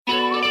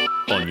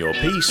On your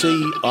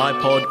PC,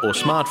 iPod or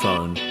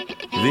smartphone,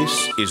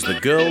 this is the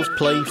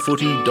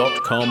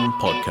girlsplayfooty.com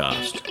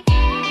podcast.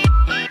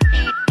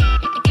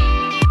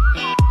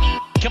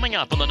 Coming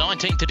up on the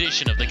 19th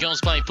edition of the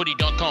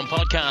girlsplayfooty.com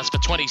podcast for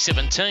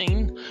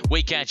 2017,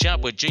 we catch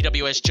up with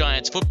GWS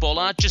Giants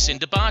footballer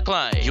Jacinda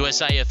Barclay,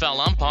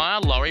 USAFL umpire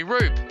Laurie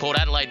Roop, Port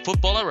Adelaide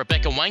footballer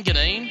Rebecca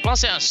Wanganeen,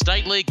 plus our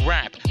State League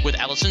wrap with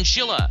Alison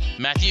Schiller,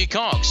 Matthew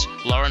Cox,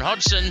 Lauren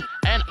Hodgson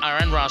and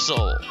Aaron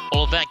Russell.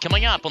 All of that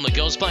coming up on the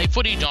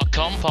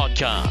girlsplayfooty.com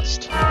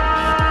podcast.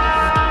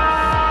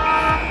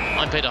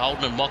 I'm Peter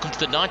Holden and welcome to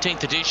the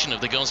 19th edition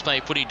of the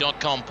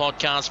girlsplayfooty.com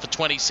podcast for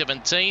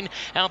 2017,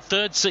 our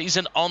third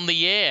season on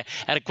the air.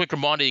 And a quick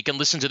reminder, you can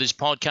listen to this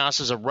podcast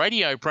as a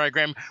radio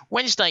program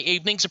Wednesday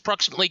evenings,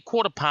 approximately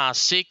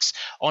 6:15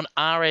 on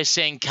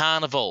RSN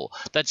Carnival.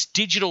 That's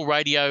digital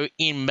radio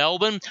in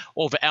Melbourne,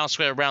 or for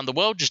elsewhere around the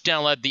world, just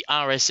download the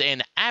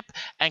RSN app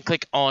and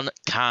click on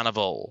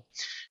Carnival.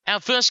 Our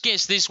first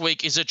guest this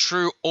week is a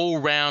true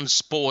all-round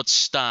sports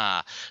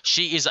star.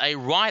 She is a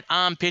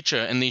right-arm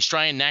pitcher in the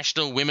Australian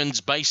National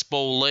Women's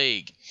Baseball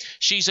League.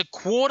 She's a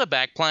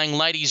quarterback playing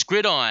ladies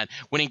gridiron,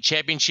 winning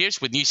championships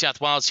with New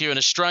South Wales here in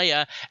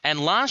Australia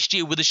and last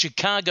year with the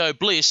Chicago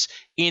Bliss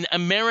in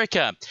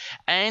America.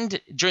 And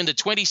during the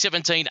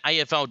 2017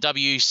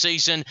 AFLW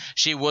season,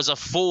 she was a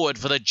forward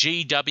for the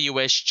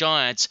GWS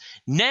Giants.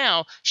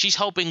 Now she's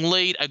helping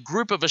lead a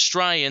group of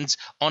Australians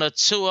on a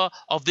tour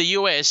of the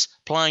US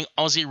playing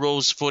Aussie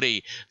rules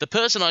footy. The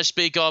person I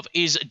speak of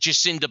is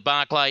Jacinda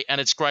Barclay, and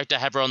it's great to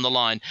have her on the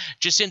line.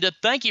 Jacinda,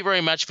 thank you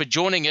very much for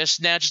joining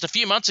us. Now, just a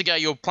few months ago,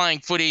 you were playing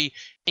footy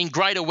in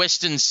Greater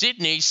Western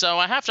Sydney, so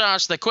I have to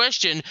ask the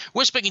question.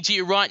 We're speaking to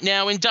you right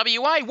now in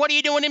WA. What are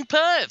you doing in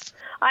Perth?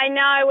 I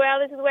know. Well,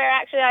 this is where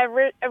actually I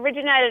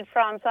originated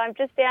from, so I'm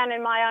just down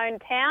in my own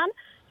town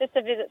just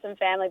to visit some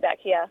family back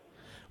here.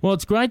 Well,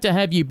 it's great to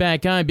have you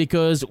back home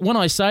because when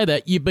I say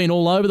that, you've been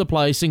all over the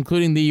place,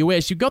 including the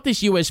US. You've got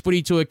this US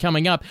footy tour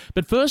coming up,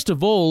 but first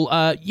of all,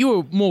 you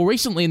were more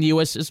recently in the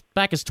US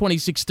back as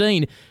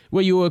 2016,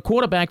 where you were a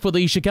quarterback for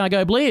the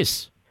Chicago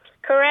Bliss.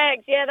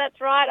 Correct. Yeah, that's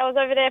right. I was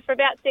over there for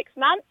about 6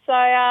 months, so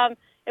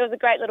it was a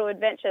great little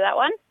adventure, that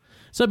one.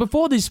 So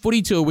before this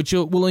footy tour, which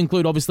will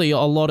include obviously a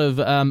lot of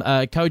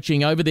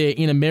coaching over there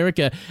in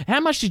America,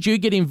 how much did you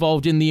get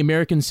involved in the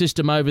American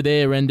system over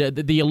there and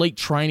the elite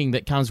training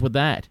that comes with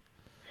that?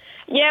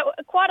 Yeah,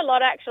 quite a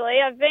lot actually.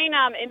 I've been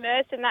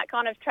immersed in that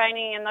kind of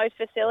training and those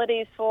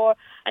facilities for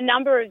a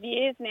number of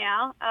years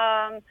now.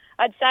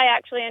 I'd say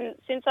actually, and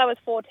since I was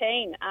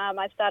 14,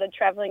 I started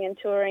travelling and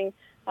touring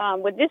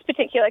with this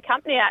particular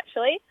company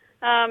actually,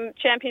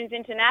 Champions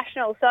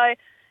International. So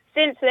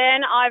since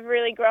then, I've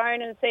really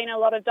grown and seen a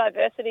lot of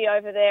diversity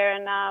over there,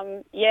 and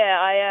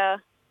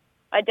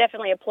I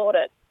definitely applaud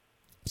it.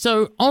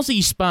 So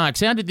Aussie Sparks,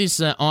 how did this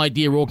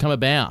idea all come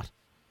about?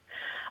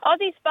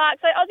 Aussie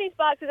Sparks. So Aussie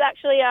Sparks is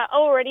actually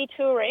already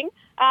touring.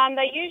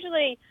 They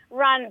usually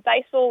run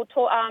baseball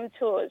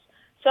tours.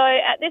 So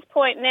at this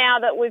point now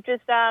that we've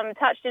just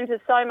touched into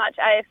so much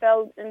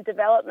AFL and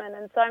development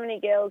and so many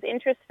girls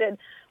interested,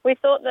 we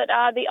thought that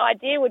the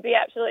idea would be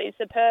absolutely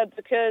superb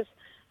because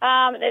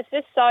there's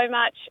just so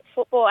much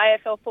football,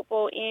 AFL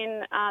football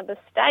in the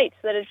States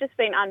that has just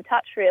been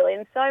untouched really,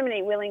 and so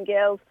many willing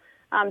girls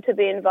to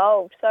be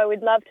involved. So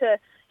we'd love to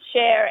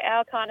share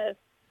our kind of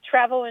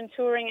travel and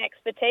touring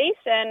expertise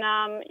and,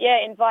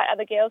 invite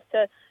other girls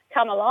to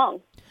come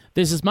along.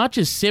 There's as much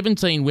as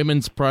 17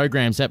 women's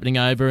programs happening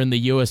over in the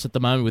US at the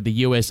moment with the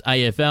US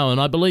AFL, and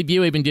I believe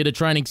you even did a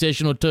training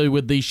session or two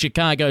with the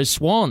Chicago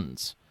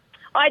Swans.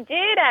 I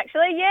did,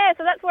 actually, yeah.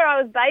 So that's where I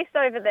was based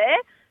over there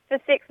for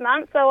 6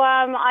 months. So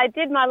I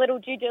did my little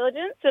due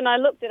diligence and I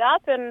looked it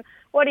up, and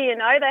what do you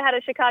know, they had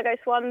a Chicago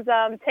Swans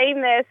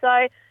team there.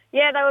 So,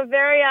 yeah, they were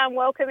very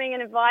welcoming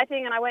and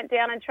inviting, and I went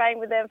down and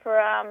trained with them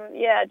for,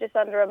 just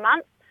under a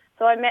month.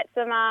 So I met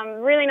some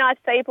really nice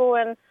people,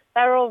 and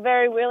they were all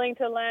very willing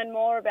to learn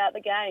more about the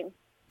game.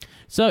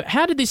 So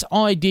how did this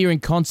idea and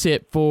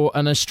concept for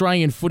an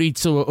Australian footy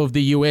tour of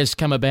the US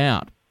come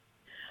about?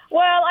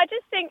 Well, I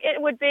just think it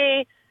would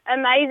be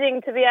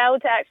amazing to be able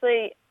to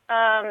actually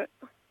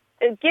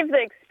give the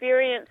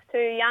experience to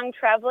young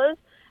travellers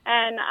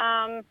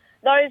and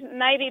those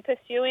maybe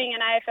pursuing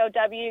an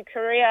AFLW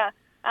career,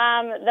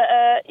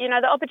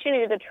 the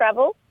opportunity to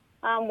travel,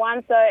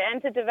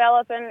 and to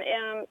develop and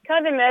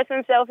kind of immerse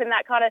themselves in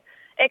that kind of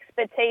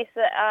expertise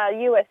that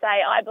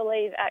USA, I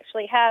believe,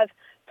 actually have.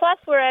 Plus,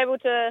 we're able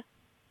to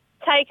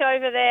take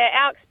over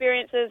our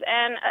experiences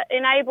and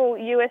enable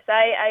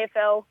USA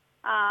AFL,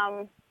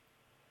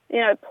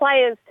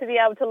 players to be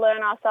able to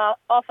learn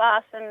off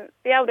us and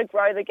be able to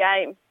grow the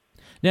game.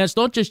 Now, it's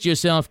not just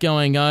yourself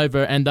going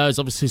over and those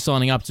obviously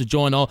signing up to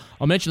join. I'll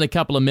mention a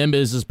couple of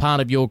members as part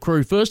of your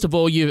crew. First of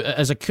all,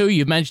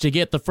 you've managed to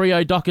get the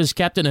Freo Dockers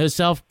captain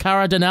herself,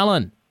 Cara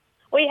Donnellan.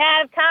 We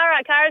have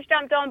Cara. Cara's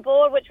jumped on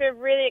board, which we're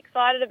really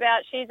excited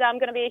about. She's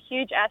going to be a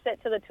huge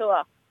asset to the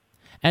tour.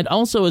 and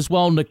also as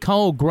well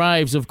Nicole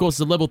Graves, of course,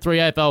 the Level 3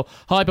 AFL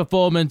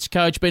high-performance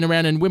coach, been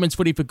around in women's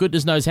footy for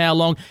goodness knows how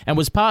long, and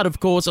was part, of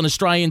course, an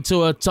Australian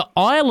tour to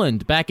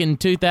Ireland back in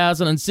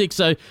 2006,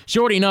 so she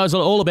already knows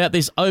all about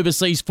this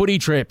overseas footy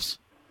trips.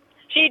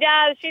 She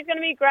does. She's going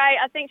to be great.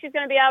 I think she's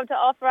going to be able to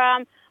offer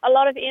a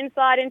lot of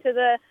insight into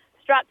the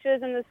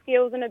structures and the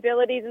skills and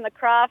abilities and the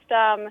craft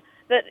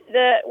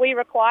that we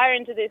require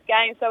into this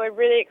game. So we're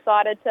really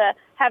excited to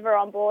have her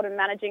on board and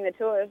managing the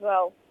tour as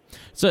well.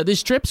 So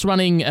this trip's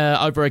running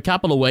over a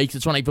couple of weeks.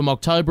 It's running from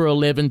October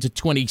 11 to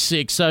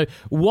 26. So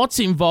what's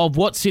involved?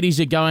 What cities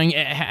are going?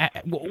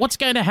 What's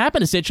going to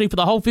happen essentially for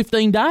the whole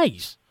 15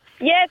 days?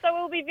 Yeah, so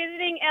we'll be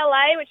visiting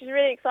LA, which is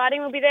really exciting.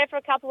 We'll be there for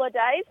a couple of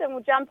days and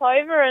we'll jump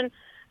over and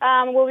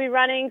we'll be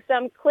running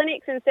some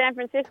clinics in San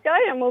Francisco,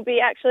 and we'll be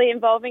actually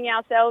involving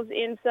ourselves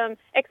in some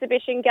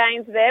exhibition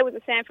games there with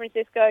the San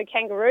Francisco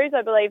Kangaroos,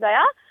 I believe they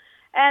are.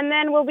 And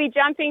then we'll be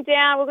jumping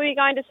down. We'll be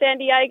going to San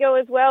Diego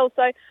as well.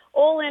 So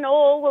all in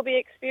all, we'll be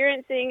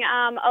experiencing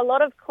a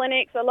lot of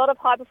clinics, a lot of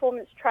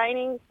high-performance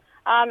trainings,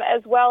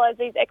 as well as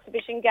these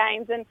exhibition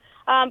games. And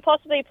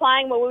possibly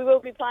playing, well, we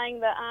will be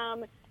playing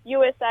the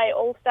USA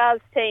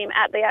All-Stars team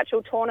at the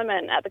actual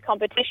tournament, at the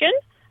competition.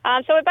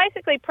 So we're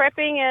basically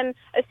prepping and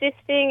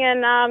assisting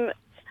and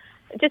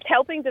just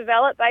helping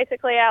develop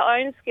basically our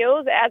own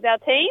skills as our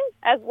team,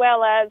 as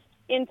well as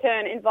in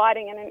turn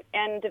inviting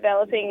and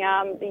developing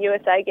the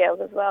USA girls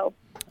as well.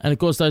 And, of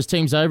course, those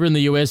teams over in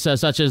the US,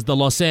 such as the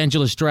Los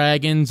Angeles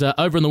Dragons,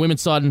 over on the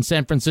women's side in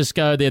San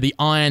Francisco, they're the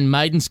Iron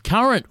Maidens,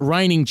 current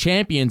reigning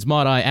champions,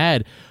 might I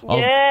add,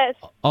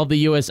 of the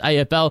US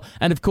AFL.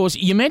 And, of course,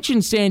 you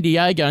mentioned San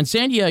Diego, and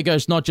San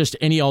Diego's not just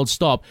any old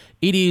stop.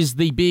 It is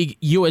the big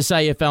US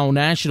AFL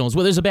Nationals,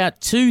 where there's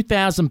about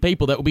 2,000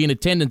 people that will be in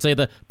attendance,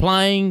 either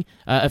playing,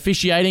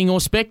 officiating or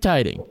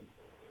spectating.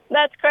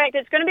 That's correct.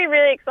 It's going to be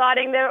really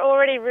exciting. They're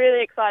already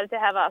really excited to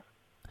have us.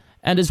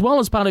 And as well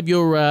as part of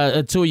your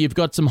tour, you've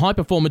got some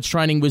high-performance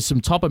training with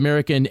some top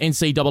American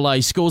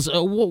NCAA schools.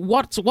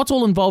 What's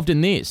all involved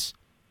in this?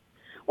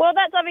 Well,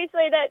 that's going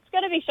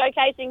to be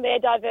showcasing their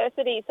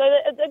diversity. So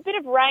a bit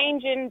of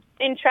range in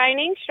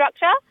training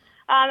structure,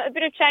 a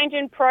bit of change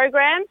in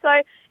program.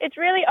 So it's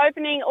really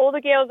opening all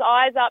the girls'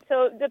 eyes up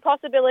to the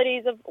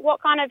possibilities of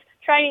what kind of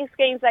training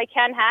schemes they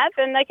can have,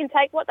 and they can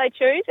take what they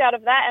choose out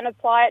of that and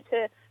apply it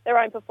to their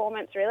own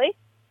performance, really.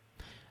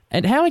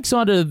 And how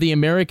excited are the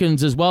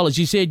Americans as well? As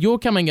you said, you're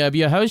coming over,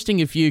 you're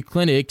hosting a few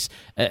clinics.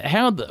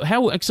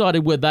 How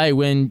excited were they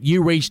when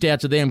you reached out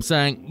to them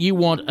saying you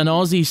want an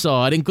Aussie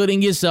side,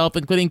 including yourself,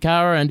 including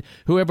Cara and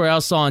whoever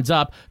else signs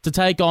up, to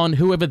take on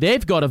whoever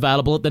they've got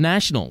available at the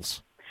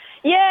Nationals?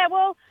 Yeah,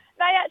 well,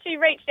 they actually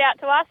reached out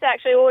to us,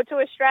 or to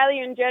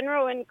Australia in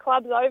general and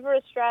clubs over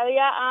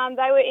Australia.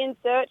 They were in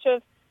search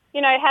of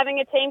having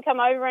a team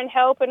come over and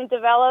help and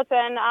develop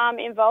and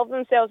involve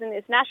themselves in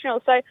this national.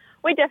 So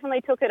we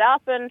definitely took it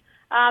up, and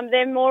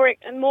they're more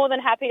than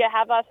happy to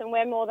have us, and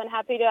we're more than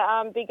happy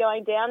to be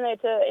going down there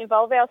to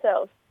involve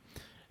ourselves.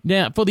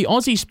 Now, for the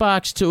Aussie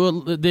Sparks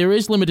Tour, there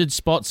is limited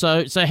spots.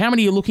 So how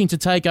many are you looking to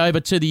take over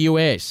to the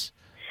US?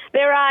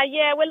 There are,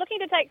 we're looking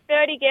to take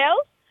 30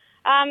 girls.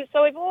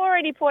 So we've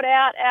already put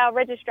out our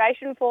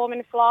registration form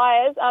and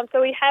flyers.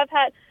 So we have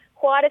had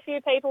quite a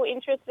few people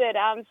interested.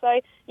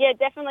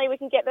 Definitely we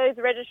can get those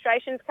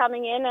registrations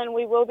coming in, and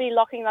we will be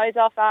locking those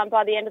off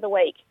by the end of the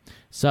week.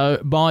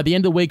 So by the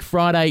end of the week,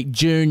 Friday,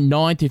 June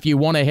 9th, if you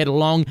want to head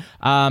along,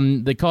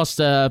 the cost,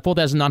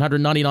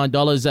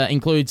 $4,999,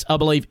 includes, I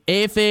believe,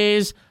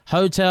 airfares,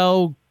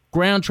 hotel,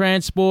 ground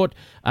transport,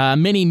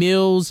 many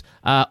meals,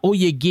 all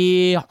your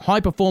gear,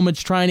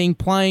 high-performance training,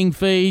 playing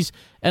fees,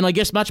 and I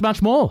guess much,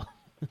 much more.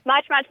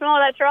 Much, much more,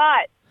 that's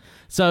right.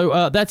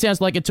 So that sounds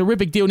like a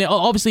terrific deal. Now,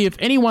 obviously, if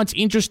anyone's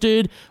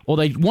interested or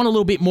they want a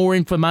little bit more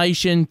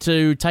information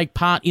to take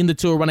part in the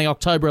tour running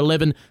October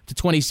 11 to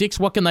 26,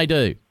 what can they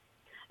do?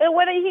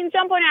 Whether you can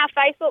jump on our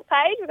Facebook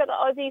page, we've got the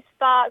Aussie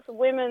Sparks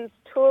Women's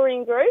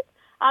Touring Group.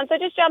 So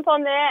just jump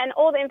on there, and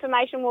all the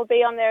information will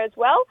be on there as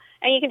well.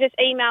 And you can just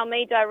email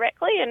me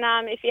directly, and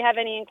if you have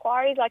any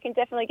inquiries, I can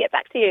definitely get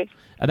back to you.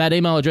 That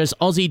email address,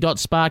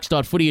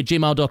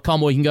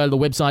 aussie.sparks.footy@gmail.com, or you can go to the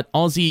website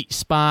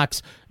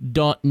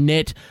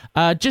aussiesparks.net.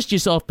 Just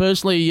yourself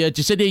personally,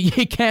 Jacinda,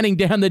 you're counting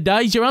down the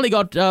days. You've only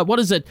got,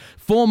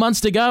 4 months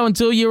to go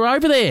until you're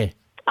over there.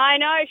 I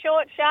know,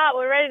 short, sharp.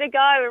 We're ready to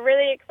go. We're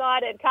really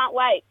excited. Can't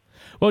wait.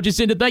 Well,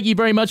 Jacinda, thank you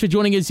very much for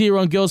joining us here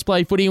on Girls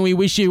Play Footy, and we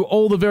wish you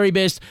all the very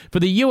best for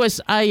the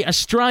USA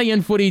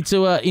Australian Footy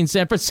Tour in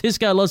San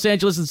Francisco, Los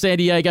Angeles and San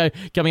Diego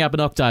coming up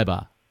in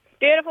October.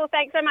 Beautiful.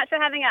 Thanks so much for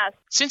having us.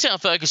 Since our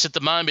focus at the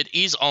moment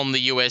is on the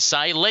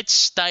USA, let's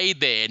stay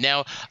there.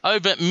 Now,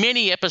 over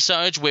many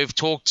episodes, we've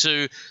talked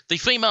to the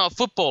female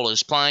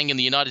footballers playing in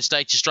the United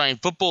States Australian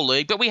Football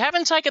League, but we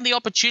haven't taken the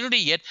opportunity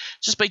yet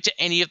to speak to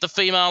any of the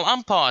female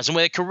umpires, and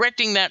we're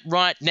correcting that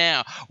right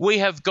now. We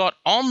have got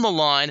on the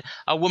line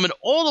a woman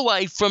all the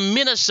way from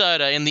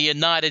Minnesota in the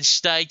United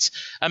States,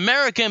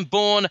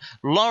 American-born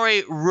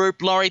Laurie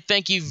Roop. Laurie,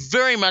 thank you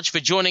very much for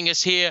joining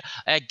us here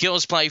at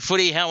Girls Play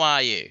Footy. How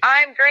are you?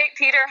 I'm great,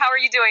 Peter. How are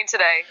you doing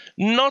today?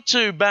 Not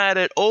too bad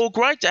at all.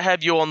 Great to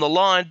have you on the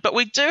line. But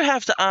we do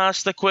have to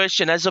ask the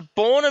question, as a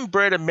born and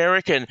bred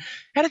American,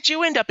 how did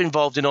you end up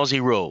involved in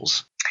Aussie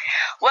rules?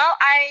 Well,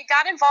 I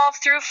got involved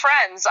through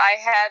friends. I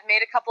had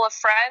made a couple of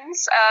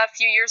friends a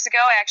few years ago.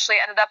 I actually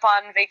ended up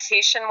on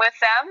vacation with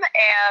them,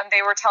 and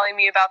they were telling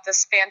me about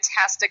this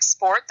fantastic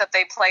sport that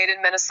they played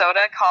in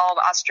Minnesota called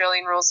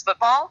Australian rules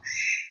football.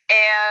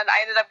 And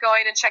I ended up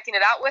going and checking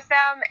it out with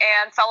them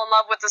and fell in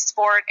love with the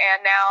sport.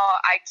 And now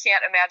I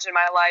can't imagine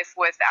my life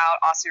without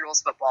Aussie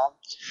rules football.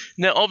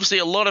 Now, obviously,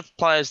 a lot of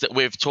players that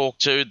we've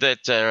talked to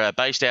that are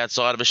based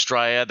outside of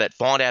Australia that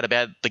find out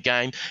about the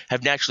game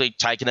have naturally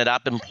taken it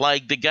up and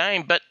played the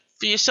game. But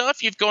for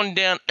yourself, you've gone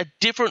down a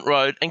different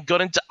road and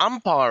got into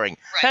umpiring.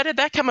 Right. How did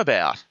that come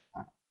about?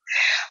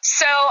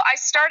 So I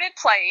started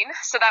playing,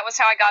 so that was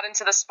how I got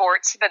into the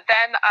sport. But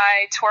then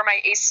I tore my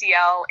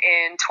ACL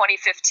in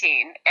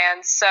 2015,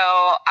 and so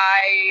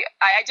I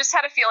just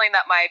had a feeling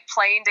that my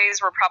playing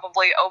days were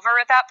probably over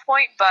at that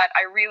point. But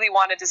I really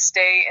wanted to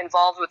stay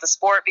involved with the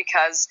sport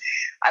because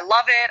I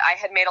love it. I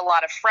had made a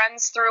lot of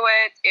friends through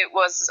it. It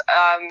was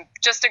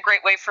just a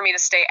great way for me to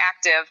stay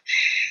active,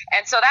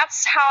 and so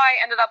that's how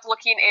I ended up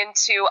looking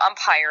into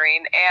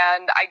umpiring.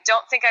 And I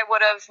don't think I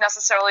would have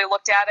necessarily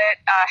looked at it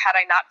had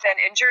I not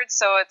been injured.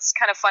 So it's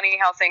kind of funny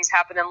how things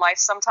happen in life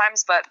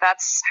sometimes, but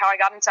that's how I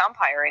got into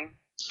umpiring.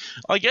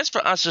 I guess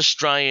for us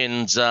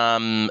Australians,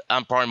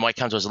 umpiring might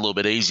come to us a little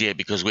bit easier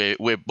because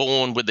we're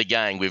born with the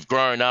game. We've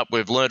grown up.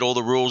 We've learned all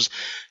the rules.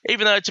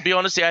 Even though, to be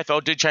honest, the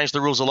AFL did change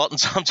the rules a lot, and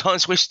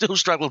sometimes we still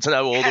struggle to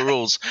know all the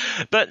rules.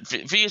 But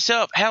for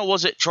yourself, how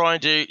was it trying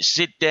to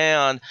sit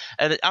down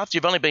and after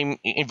you've only been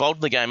involved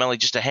in the game only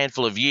just a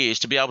handful of years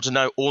to be able to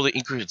know all the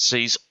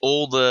intricacies,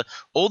 all the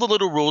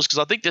little rules? Because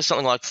I think there's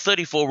something like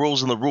 34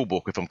 rules in the rule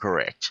book, if I'm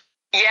correct.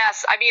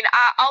 Yes, I mean,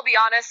 I'll be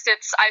honest.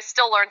 I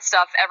still learn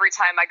stuff every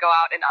time I go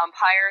out and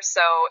umpire, so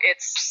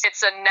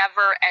it's a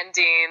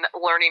never-ending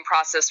learning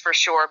process for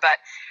sure. But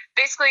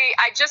basically,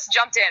 I just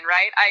jumped in,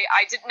 right?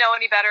 I didn't know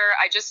any better.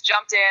 I just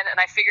jumped in, and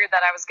I figured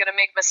that I was going to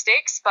make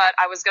mistakes, but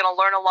I was going to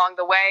learn along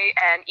the way,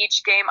 and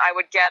each game I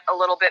would get a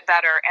little bit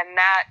better, and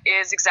that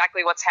is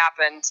exactly what's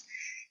happened.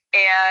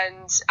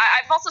 And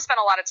I've also spent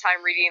a lot of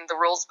time reading the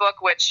rules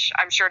book, which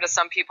I'm sure to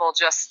some people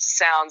just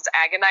sounds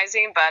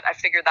agonizing, but I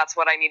figured that's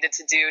what I needed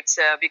to do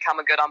to become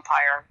a good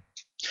umpire.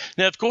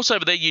 Now, of course,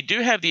 over there you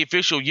do have the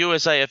official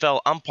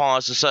USAFL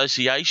Umpires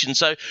Association.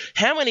 So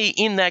how many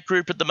in that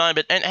group at the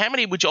moment, and how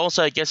many would you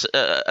also guess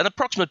an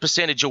approximate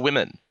percentage are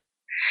women?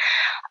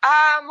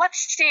 Let's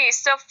see.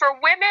 So for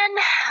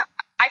women,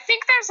 I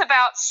think there's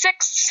about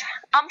 6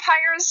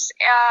 umpires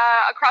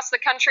across the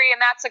country,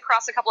 and that's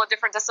across a couple of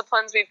different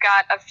disciplines. We've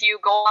got a few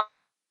goal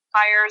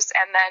umpires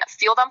and then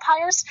field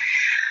umpires.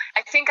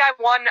 I think I'm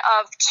one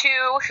of 2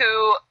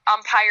 who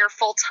umpire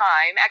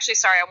full-time. Actually,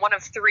 sorry, I'm one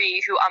of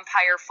 3 who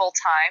umpire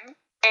full-time.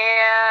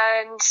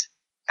 And,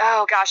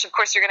 oh gosh, of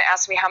course you're going to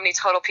ask me how many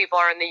total people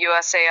are in the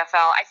USAFL.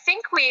 I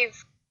think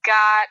we've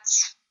got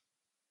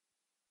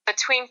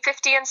between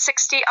 50 and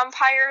 60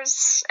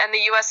 umpires, and the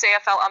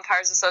USAFL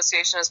Umpires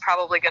Association is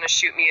probably going to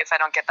shoot me if I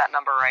don't get that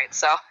number right.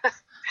 So,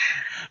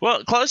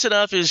 well, close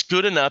enough is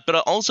good enough, but I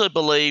also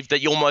believe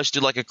that you almost do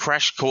like a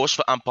crash course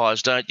for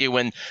umpires, don't you,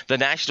 when the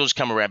Nationals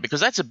come around,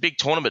 because that's a big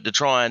tournament to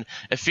try and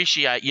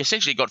officiate. You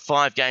essentially got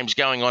 5 games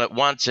going on at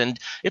once, and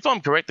if I'm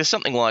correct, there's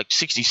something like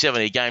 60,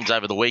 70 games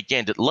over the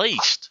weekend at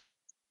least.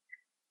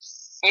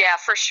 Yeah,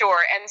 for sure.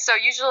 And so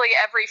usually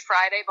every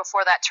Friday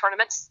before that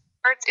tournament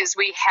is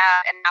we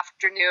have an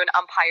afternoon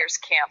umpires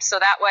camp. So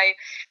that way,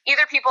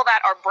 either people that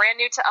are brand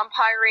new to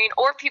umpiring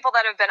or people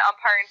that have been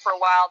umpiring for a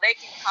while, they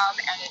can come,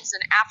 and it's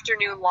an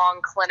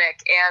afternoon-long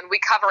clinic, and we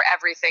cover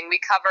everything.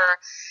 We cover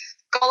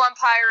goal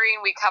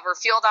umpiring, we cover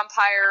field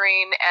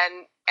umpiring,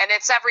 and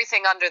it's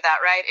everything under that,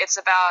 right? It's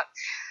about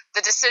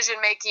the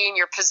decision-making,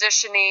 your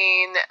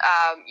positioning,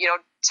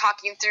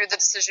 talking through the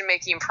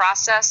decision-making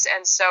process.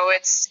 And so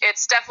it's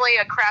definitely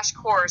a crash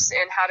course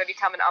in how to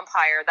become an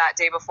umpire that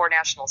day before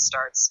Nationals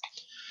starts.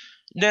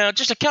 Now,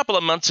 just a couple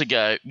of months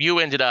ago, you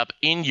ended up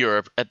in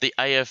Europe at the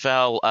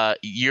AFL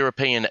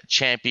European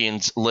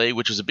Champions League,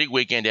 which was a big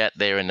weekend out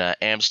there in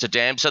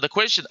Amsterdam. So the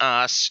question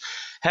asks,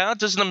 how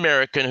does an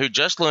American who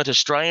just learnt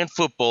Australian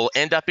football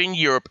end up in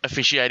Europe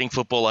officiating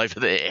football over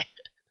there?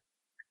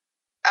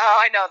 Oh,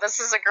 I know. This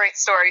is a great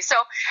story. So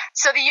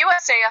the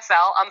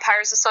USAFL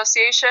Umpires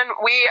Association,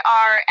 we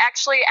are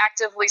actually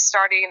actively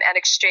starting an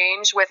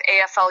exchange with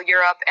AFL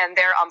Europe and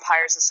their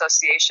Umpires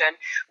Association.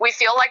 We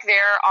feel like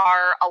there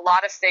are a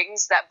lot of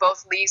things that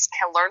both leagues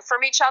can learn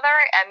from each other,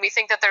 and we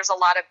think that there's a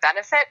lot of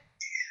benefit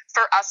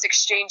for us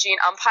exchanging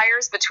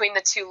umpires between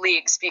the 2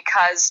 leagues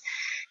because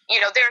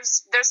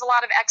there's a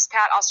lot of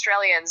expat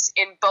Australians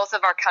in both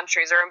of our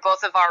countries or in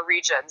both of our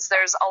regions.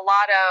 There's a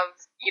lot of,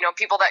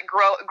 people that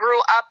grew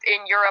up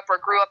in Europe or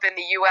grew up in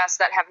the US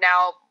that have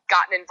now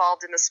gotten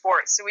involved in the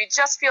sport. So we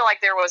just feel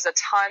like there was a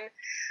ton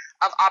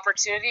of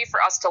opportunity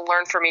for us to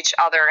learn from each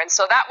other. And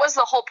so that was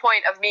the whole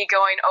point of me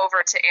going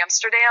over to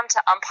Amsterdam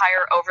to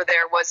umpire over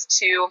there, was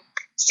to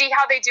see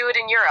how they do it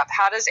in Europe.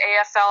 How does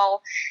AFL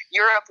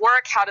Europe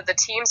work? How do the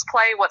teams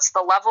play? What's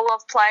the level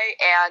of play?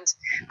 And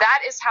that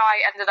is how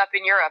I ended up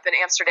in Europe, in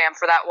Amsterdam,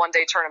 for that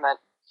one-day tournament.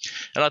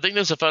 And I think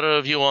there's a photo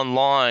of you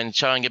online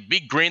showing a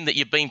big grin that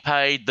you've been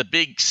paid the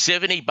big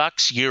 $70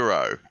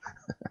 euro.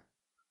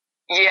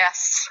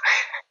 Yes.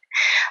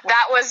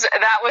 That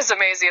was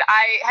amazing.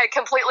 I had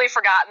completely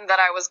forgotten that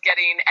I was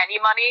getting any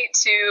money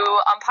to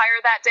umpire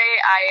that day.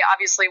 I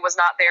obviously was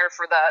not there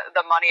for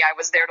the money. I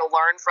was there to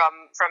learn from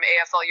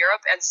AFL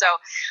Europe. And so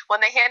when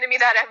they handed me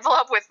that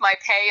envelope with my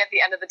pay at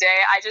the end of the day,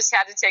 I just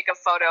had to take a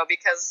photo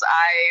because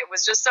I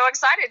was just so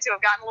excited to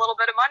have gotten a little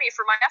bit of money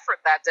for my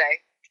effort that day.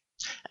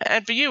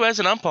 And for you as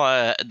an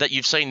umpire that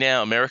you've seen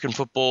now American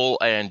football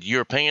and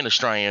European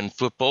Australian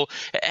football,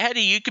 how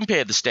do you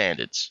compare the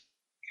standards?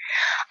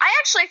 I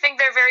actually think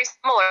they're very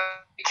similar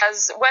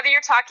because whether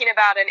you're talking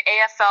about an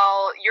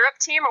AFL Europe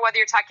team or whether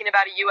you're talking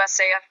about a US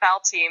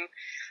AFL team,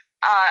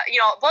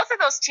 both of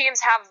those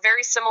teams have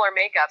very similar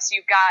makeups.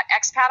 You've got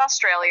expat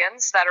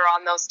Australians that are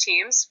on those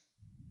teams.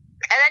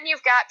 And then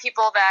you've got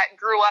people that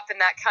grew up in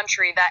that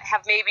country that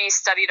have maybe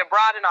studied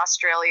abroad in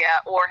Australia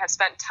or have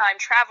spent time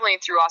traveling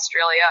through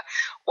Australia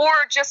or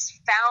just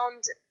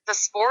found the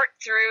sport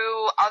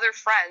through other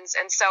friends.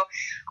 And so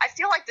I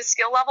feel like the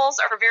skill levels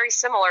are very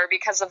similar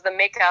because of the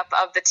makeup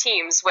of the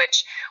teams,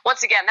 which,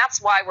 once again,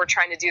 that's why we're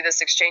trying to do this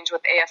exchange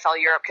with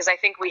AFL Europe, because I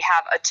think we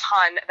have a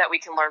ton that we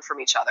can learn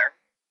from each other.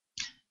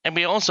 And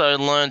we also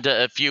learned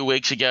a few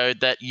weeks ago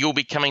that you'll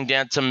be coming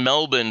down to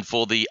Melbourne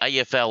for the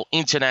AFL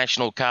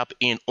International Cup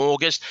in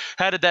August.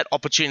 How did that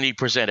opportunity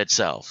present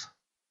itself?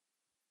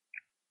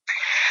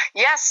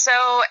 Yes,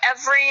 so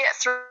every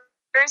 3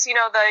 years,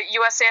 the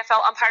US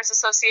AFL Umpires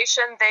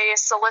Association, they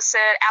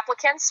solicit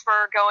applicants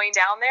for going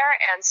down there.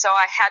 And so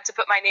I had to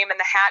put my name in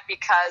the hat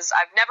because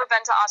I've never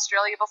been to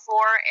Australia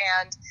before.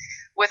 And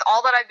with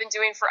all that I've been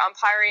doing for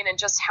umpiring and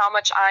just how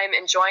much I'm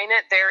enjoying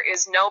it, there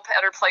is no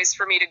better place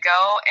for me to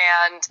go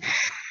and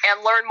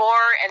learn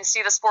more and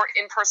see the sport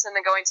in person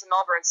than going to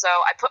Melbourne. So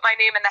I put my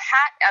name in the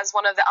hat as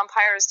one of the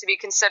umpires to be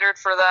considered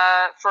for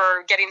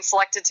getting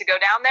selected to go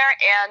down there,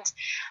 and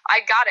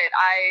I got it.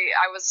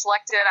 I was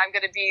selected. I'm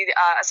going to be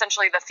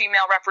essentially the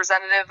female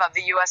representative of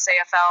the US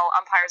AFL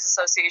Umpires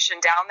Association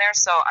down there,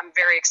 so I'm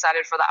very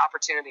excited for the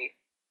opportunity.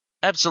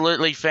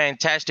 Absolutely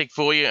fantastic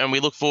for you, and we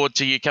look forward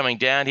to you coming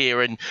down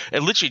here in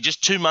literally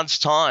just 2 months'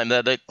 time.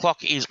 The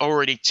clock is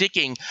already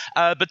ticking.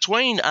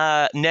 Between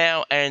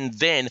now and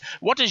then,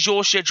 what does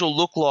your schedule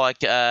look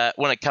like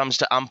when it comes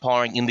to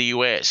umpiring in the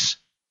US?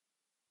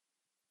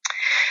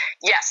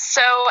 Yes,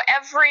 so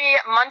every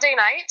Monday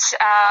night,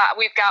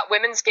 we've got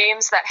women's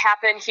games that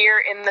happen here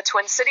in the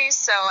Twin Cities.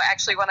 So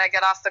actually, when I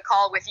get off the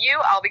call with you,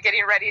 I'll be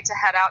getting ready to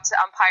head out to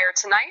umpire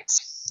tonight.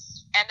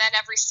 And then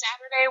every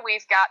Saturday,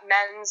 we've got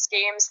men's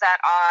games that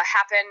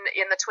happen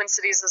in the Twin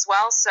Cities as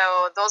well. So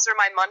those are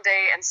my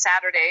Monday and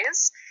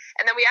Saturdays.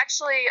 And then we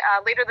actually,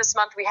 later this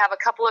month, we have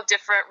a couple of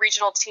different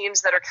regional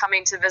teams that are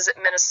coming to visit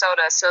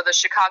Minnesota. So the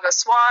Chicago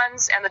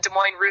Swans and the Des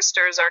Moines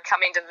Roosters are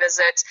coming to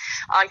visit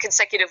on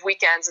consecutive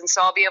weekends. And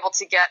so I'll be able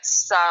to get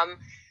some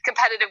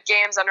competitive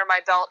games under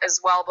my belt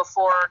as well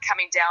before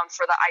coming down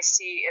for the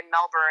IC in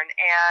Melbourne.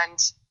 And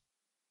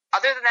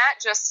other than that,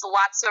 just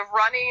lots of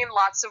running,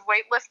 lots of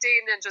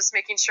weightlifting, and just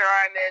making sure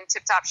I'm in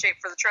tip-top shape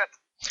for the trip.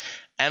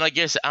 And I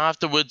guess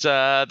afterwards,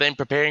 then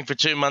preparing for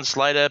 2 months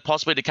later,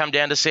 possibly to come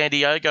down to San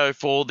Diego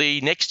for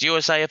the next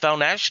USAFL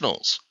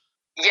Nationals.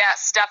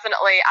 Yes,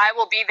 definitely. I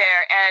will be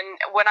there. And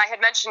when I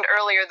had mentioned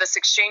earlier this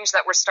exchange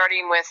that we're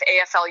starting with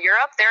AFL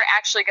Europe, they're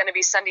actually going to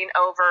be sending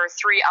over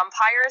 3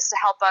 umpires to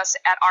help us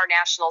at our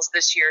Nationals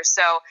this year.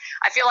 So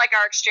I feel like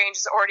our exchange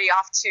is already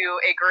off to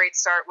a great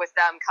start with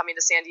them coming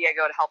to San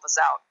Diego to help us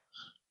out.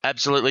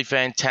 Absolutely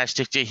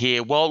fantastic to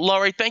hear. Well,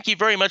 Laurie, thank you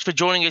very much for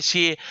joining us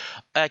here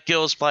at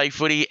Girls Play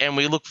Footy, and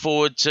we look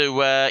forward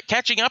to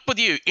catching up with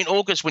you in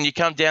August when you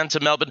come down to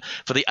Melbourne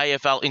for the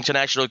AFL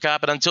International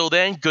Cup. And until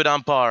then, good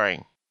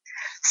umpiring.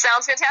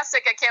 Sounds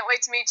fantastic. I can't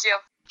wait to meet you.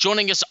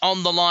 Joining us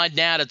on the line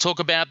now to talk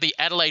about the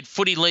Adelaide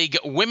Footy League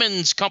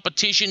Women's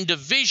Competition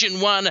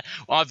Division 1,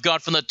 I've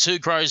got from the Two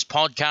Crows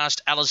podcast,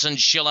 Alison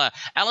Schiller.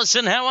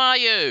 Alison, how are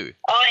you?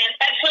 I am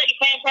absolutely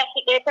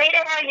fantastic there, Peter.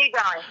 How are you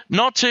going?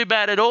 Not too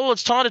bad at all.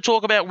 It's time to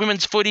talk about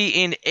women's footy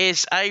in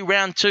SA.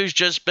 Round 2's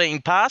just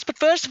been passed. But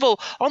first of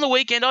all, on the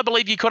weekend, I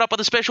believe you caught up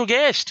with a special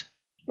guest.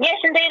 Yes,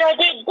 indeed, I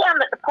did.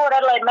 Down at the Port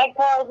Adelaide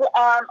Magpies,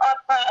 I've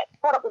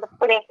caught up with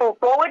their full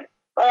forward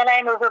by the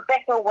name of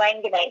Rebecca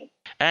Wanganeen.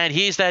 And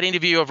here's that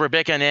interview of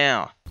Rebecca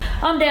now.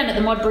 I'm down at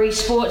the Modbury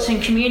Sports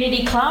and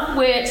Community Club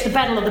where it's the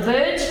Battle of the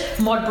Birds.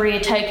 Modbury are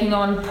taking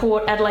on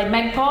Port Adelaide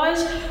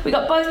Magpies. We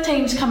got both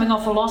teams coming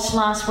off a loss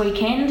last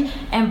weekend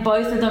and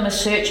both of them are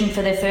searching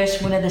for their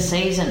first win of the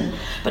season.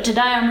 But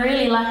today I'm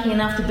really lucky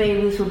enough to be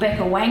with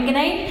Rebecca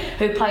Wanganeen,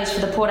 who plays for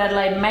the Port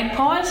Adelaide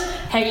Magpies.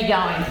 How you going?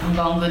 I'm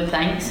going good,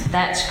 thanks.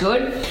 That's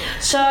good.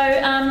 So,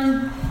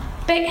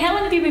 Beck, how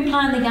long have you been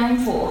playing the game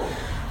for?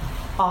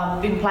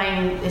 I've been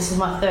playing, this is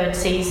my third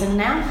season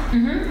now.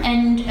 Mm-hmm.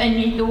 And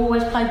you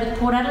always played with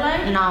Port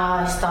Adelaide? No,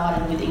 I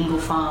started with Ingle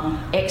Farm.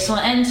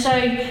 Excellent. And so,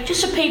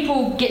 just so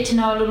people get to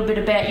know a little bit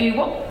about you,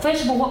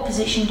 first of all, what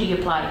position do you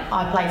play?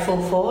 I play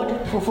full forward.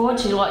 Full forward,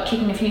 so you like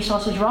kicking a few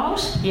sausage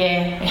rolls?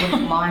 Yeah,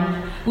 wouldn't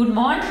mind. Wouldn't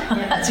mind?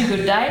 Yeah. That's a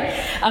good day.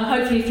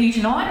 Hopefully a few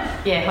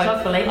tonight? Yeah,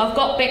 hopefully. So I've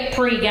got Beck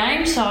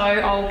pre-game, so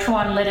I'll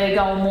try and let her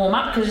go and warm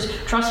up, because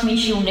trust me,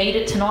 she'll need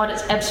it tonight.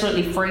 It's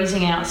absolutely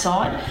freezing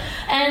outside.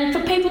 And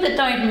for people that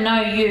don't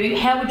know you,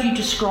 how would you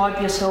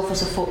describe yourself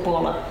as a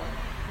footballer?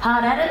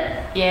 Hard at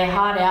it? Yeah,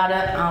 hard at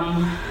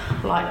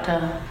it. Like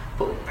to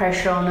put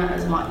pressure on it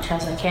as much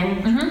as I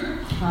can.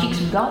 Mm-hmm. Kick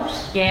some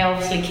goals? Yeah,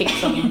 obviously kick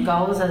some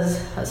goals,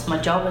 as that's my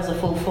job as a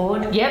full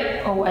forward.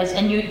 Yep, always.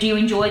 And do you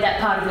enjoy that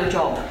part of your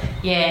job?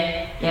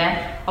 Yeah.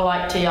 I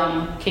like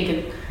to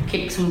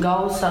kick some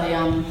goals, so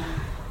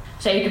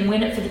you can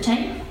win it for the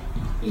team?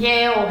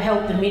 Yeah, or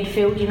help the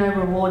midfield,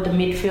 reward the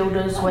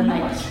midfielders when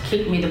they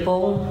kick me the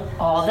ball.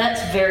 Oh,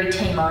 that's very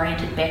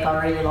team-oriented, Beck.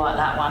 I really like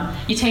that one.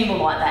 Your team will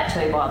like that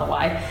too, by the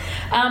way.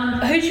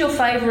 Who's your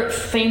favourite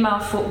female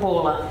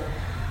footballer?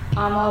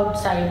 I would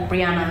say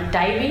Brianna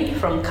Davey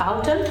from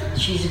Carlton.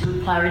 She's a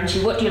good player, isn't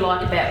she? What do you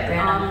like about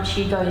Brianna?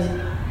 She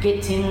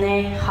gets in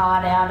there,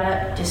 hard at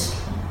it, just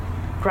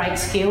great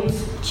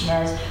skills. She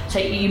has. So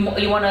you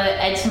want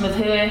to add some of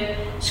her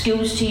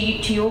skills to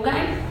your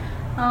game?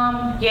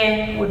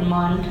 Yeah, wouldn't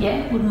mind.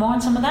 Yeah, wouldn't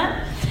mind some of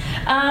that.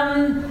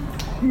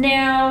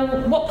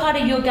 Now, what part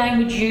of your game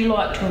would you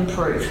like to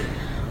improve?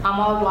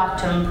 I would like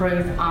to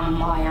improve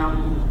my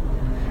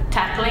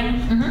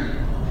tackling,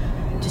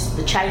 just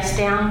the chase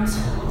downs,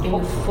 in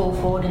the full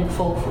forward and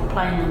full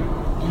playing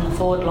in the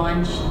forward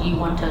lines. You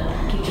want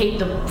to keep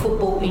the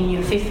football in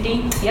your 50.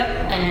 Yep,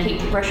 and keep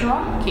the pressure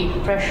on. Keep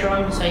the pressure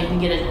on, so you can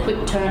get a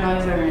quick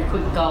turnover and a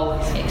quick goal.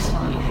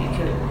 Excellent, if you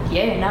could.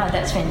 Yeah, no,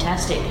 that's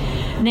fantastic.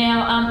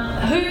 Now,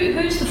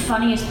 who's the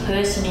funniest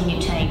person in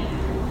your team?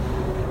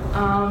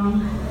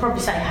 Probably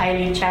say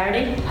Hayley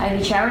Charity.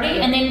 Hayley Charity,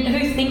 and then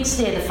who thinks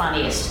they're the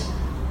funniest?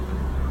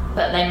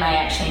 But they may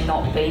actually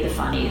not be the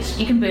funniest.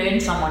 You can burn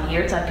someone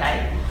here, it's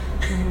okay.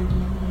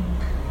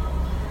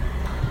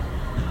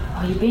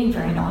 Oh, you're being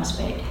very nice,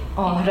 Beck.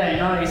 Oh, I don't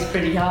know, it's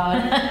pretty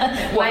hard.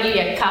 Maybe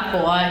a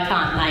couple, I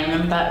can't name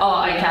them, but...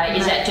 Oh, okay,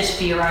 is that just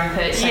for your own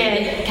person? Yeah.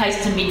 In case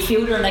it's a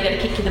midfielder and they got to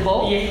kick you the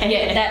ball?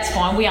 Yeah, that's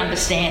fine, we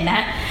understand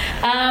that.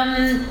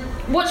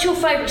 What's your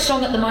favourite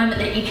song at the moment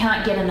that you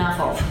can't get enough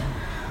of?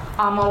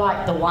 I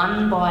like The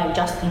One by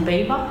Justin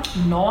Bieber.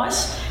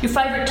 Nice. Your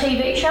favourite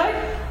TV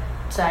show?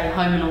 Say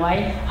Home and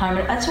Away.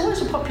 That's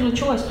always a popular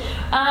choice.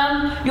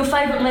 Your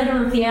favourite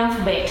letter of the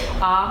alphabet?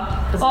 R,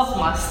 because it's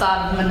my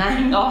start of my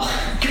name.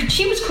 Oh, good.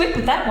 She was quick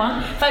with that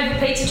one.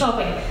 Favourite pizza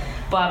topping?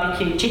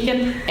 Barbecue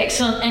chicken.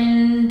 Excellent.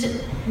 And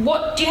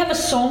do you have a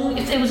song?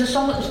 If there was a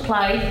song that was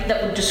played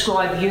that would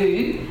describe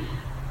you,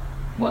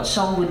 what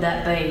song would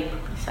that be?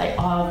 Say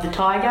Eye of the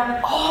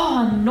Tiger.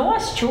 Oh,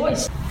 nice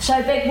choice. So,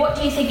 Beck, what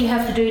do you think you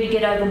have to do to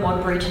get over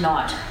Modbury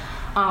tonight?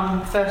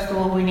 First of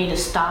all, we need to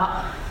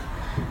start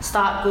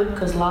good,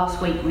 because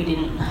last week we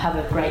didn't have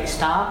a great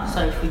start.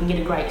 So if we can get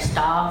a great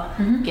start,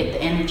 get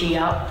the energy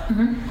up,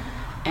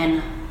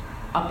 and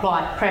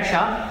apply pressure,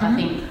 I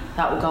think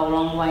that will go a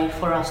long way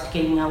for us to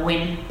getting a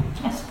win.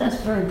 Yes,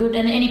 that's very good.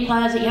 And any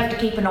players that you have to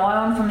keep an eye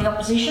on from the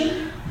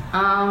opposition?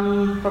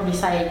 Probably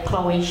say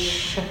Chloe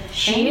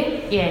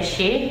Shear. Yeah,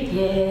 Shear.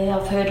 Yeah,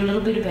 I've heard a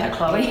little bit about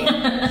Chloe.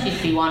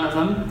 She'd be one of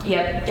them.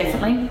 Yep,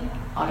 definitely.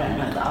 I don't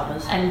know the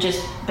others.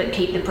 But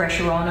keep the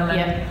pressure on them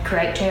and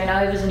create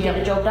turnovers and get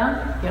the job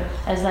done. Yep.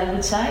 As they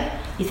would say.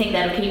 You think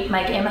that'll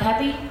make Emma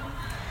happy?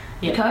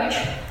 Yep. The coach?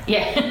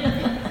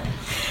 Yeah.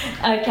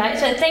 Okay,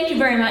 so thank you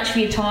very much for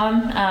your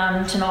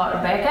time tonight,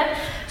 Rebecca.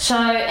 So,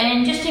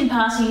 and just in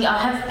passing, I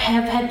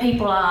have had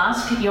people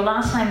ask, your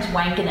last name's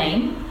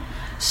Wanganeen,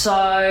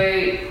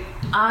 so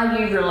are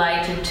you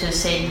related to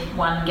said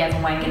one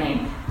Gavin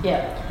Wanganeen?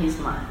 Yeah, he's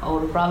my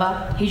older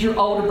brother. He's your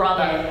older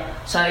brother?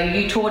 Yeah. So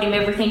you taught him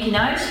everything he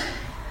knows?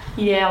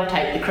 Yeah, I'll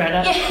take the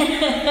credit.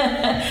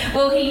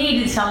 Well, he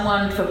needed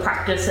someone for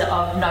practice,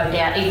 I've no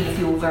doubt, even if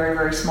you were very,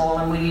 very small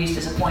and were used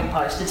as a point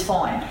post, it's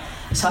fine.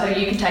 So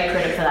you can take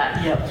credit for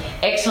that. Yep.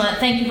 Excellent.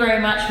 Thank you very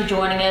much for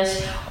joining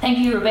us. Thank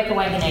you, Rebecca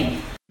Wanganeen.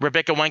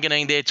 Rebecca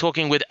Wanganeen there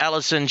talking with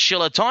Alison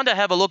Schiller. Time to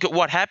have a look at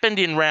what happened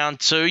in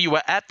round two. You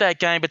were at that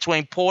game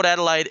between Port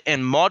Adelaide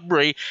and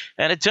Modbury,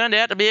 and it turned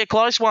out to be a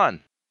close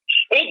one.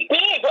 It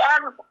did.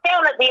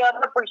 Down at the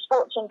Modbury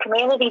Sports and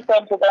Community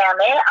Centre down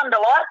there, under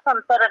lights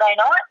on Saturday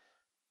night.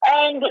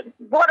 And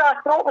what I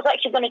thought was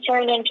actually going to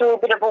turn into a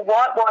bit of a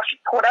whitewash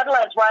Port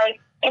Adelaide's way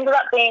ended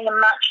up being a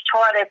much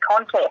tighter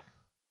contest.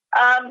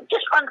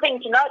 Just one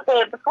thing to note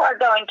there before I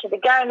go into the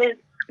game is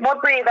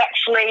Modbury have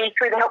actually,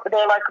 through the help of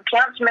their local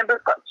council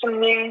members, got some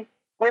new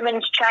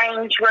women's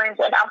change rooms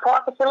and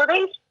umpire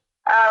facilities,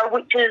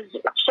 which is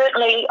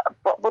certainly,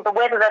 with the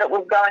weather that it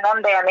was going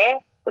on down there,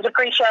 was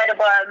appreciated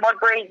by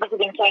Modbury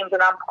visiting teams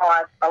and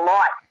umpires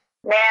alike.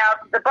 Now,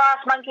 the brass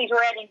monkeys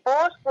were out in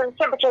force. The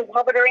temperatures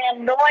hovered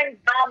around 9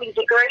 balmy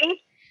degrees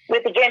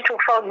with the gentle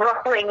fog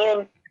rolling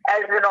in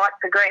as the night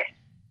progressed.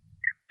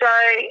 So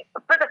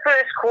for the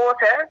first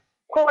quarter,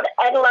 Port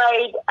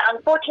Adelaide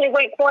unfortunately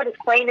went quite as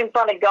clean in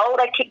front of goal.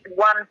 They kicked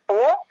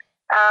 1-4,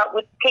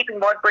 with keeping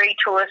Modbury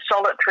to a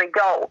solitary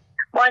goal.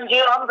 Mind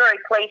you, I'm very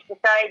pleased to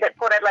say that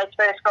Port Adelaide's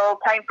first goal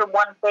came from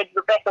one-fed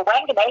Rebecca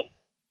Wanganeen.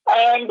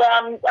 And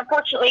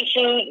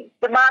unfortunately,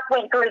 the mark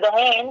went through the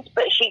hands,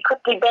 but she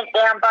quickly bent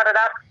down, butted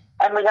up,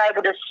 and was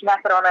able to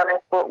snap it on her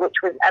left foot, which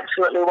was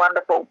absolutely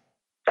wonderful.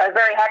 So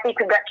very happy.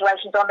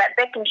 Congratulations on that,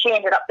 Beck, and she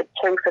ended up with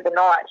 2 for the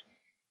night.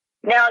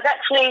 Now, I've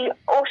actually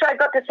also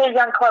got to see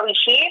young Chloe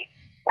Shear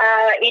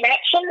in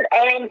action,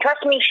 and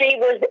trust me, she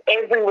was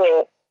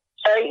everywhere.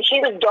 So she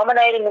was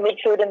dominating the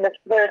midfield in the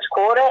first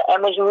quarter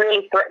and was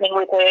really threatening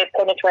with her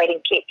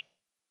penetrating kick.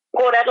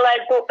 Port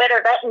Adelaide thought better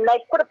of that, and they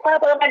put a player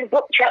by the name of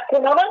Brooke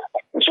Chaplin on her,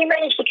 and she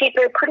managed to keep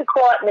her pretty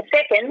quiet in the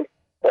second,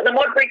 but the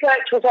Modbury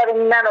coach was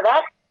having none of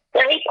that.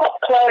 So he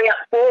popped Chloe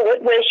up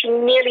forward, where she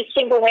nearly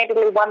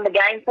single-handedly won the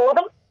game for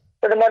them,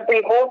 for the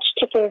Modbury Hawks,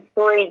 kicking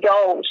 3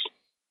 goals.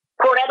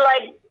 Port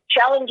Adelaide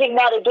challenging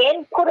that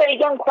again, put a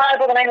young player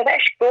by the name of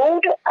Ash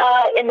Gould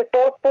in the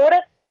fourth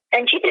quarter,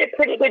 and she did a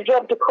pretty good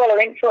job to call her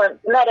influence,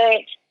 and that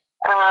earned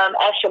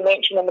Ash a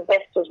mention in the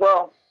best as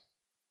well.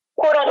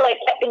 Port Adelaide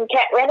captain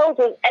Kat Reynolds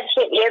was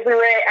absolutely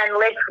everywhere and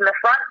led from the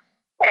front,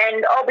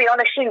 and I'll be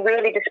honest, she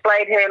really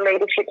displayed her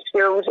leadership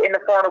skills in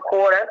the final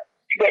quarter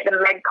to get the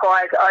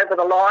Magpies over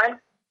the line,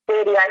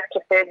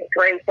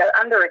 38-33, so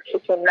under a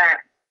kick in that.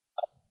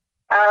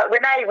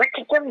 Renee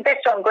Richardson,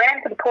 best on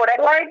ground for the Port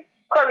Adelaide.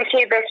 Chloe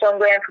Shear, best on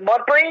ground for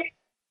Modbury.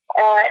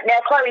 Now,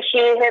 Chloe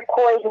Shear, her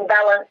poise and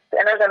balance,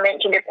 and as I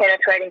mentioned, her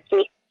penetrating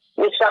kick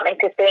was something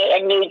to see,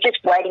 and you're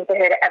just waiting for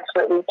her to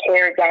absolutely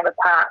tear a game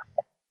apart.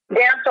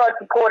 Downside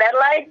for Port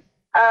Adelaide,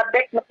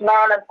 Beck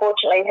McMahon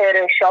unfortunately hurt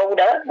her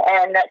shoulder,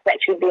 and that's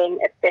actually being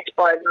assessed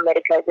by the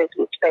medicos as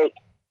we speak.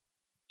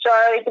 So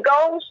the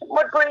goals,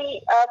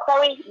 Modbury,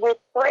 Chloe with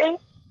 3,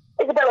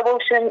 Isabella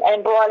Wilson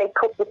and Briley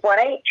Cook with 1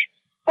 each.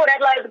 Port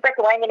Adelaide,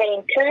 Rebecca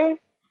Wanganeen 2,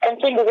 and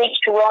singles each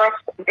to Rice,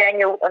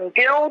 Daniel and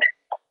Gould.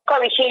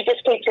 Chloe Shear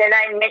just keeps her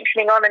name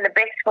mentioning on in the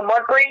best for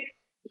Modbury.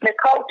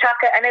 Nicole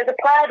Tucker, and there's a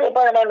player there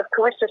by the name of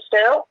Carissa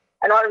Stirl,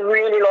 and I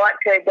really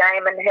liked her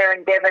game and her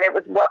endeavour. It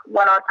was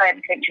one I paid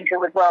attention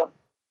to as well.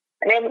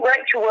 And then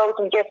Rachel Wells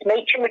and Jess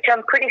Meacham, which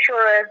I'm pretty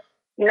sure are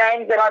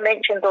names that I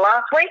mentioned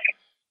last week.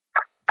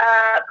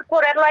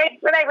 Port Adelaide,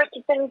 Renee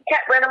Richardson,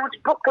 Kat Reynolds,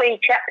 Brooke Lee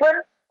Chaplin,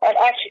 and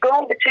Ash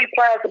Gould, the 2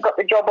 players that got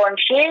the job on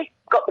Shear,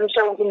 got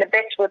themselves in the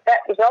best with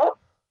that result,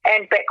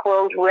 and Beck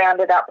Wells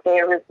rounded up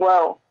there as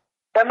well.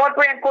 So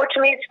Modbury,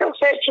 unfortunately, is still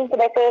searching for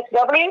their first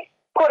W.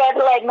 Port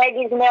Adelaide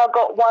maybe has now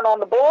got 1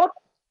 on the board.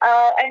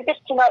 And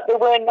just to note, there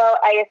were no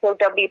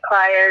AFLW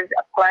players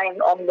playing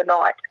on the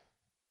night.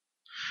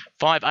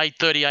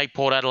 5-8-38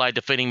 Port Adelaide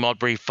defeating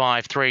Modbury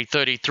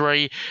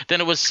 5-3-33.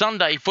 Then it was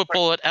Sunday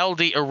football at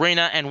Aldi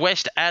Arena, and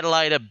West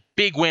Adelaide a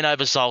big win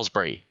over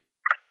Salisbury.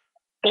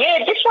 Yeah,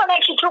 this one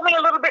actually took me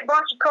a little bit by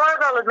surprise,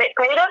 I'll admit,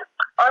 Peter.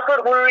 I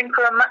thought we were in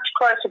for a much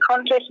closer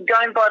contest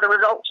going by the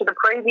results of the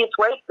previous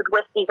week, with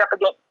Westies up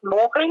against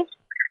Morphees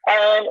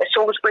and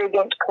Salisbury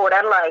against Port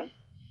Adelaide.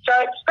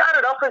 So it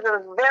started off as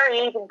a very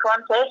even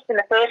contest in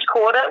the first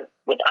quarter,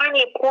 with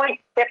only a point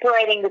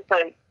separating the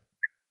 2.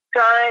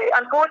 So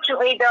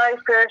unfortunately, though,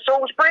 for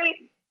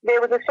Salisbury, there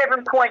was a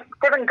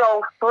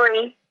 7-goal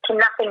 3-0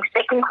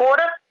 second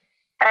quarter.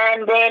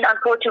 And then,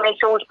 unfortunately,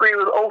 Salisbury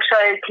will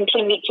also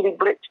continue to be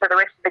blitzed for the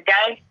rest of the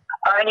game,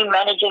 only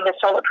managing a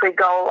solitary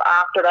goal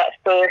after that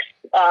first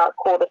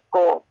quarter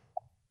score.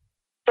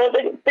 So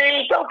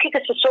the goal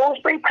kickers for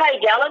Salisbury,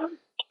 Paige Allen,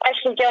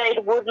 Ashley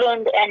Jade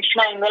Woodland and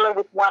Sinead Miller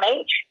with 1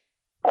 each.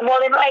 And while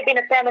there may have been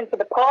a famine for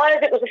the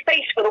Pies, it was a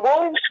feast for the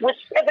Wolves with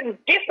 7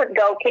 different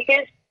goal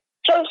kickers.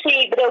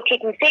 Chelsea Bedell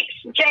kicking 6,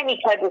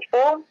 Jamie Todd with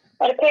 4,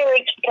 and a pair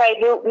each for Kate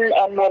Hilton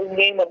and Maddie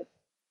Newman,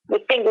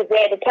 with fingers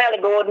there to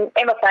Taylor Gordon,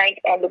 Emma Faint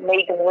and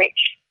Megan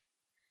Rich.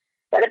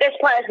 So the best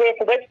players there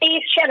for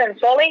Westies, Shannon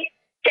Solly,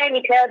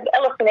 Jamie Todd,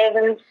 Alison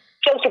Evans,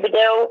 Chelsea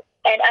Bedell,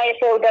 and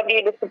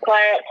AFLW listed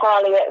player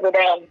Talia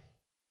Redan.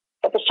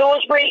 But for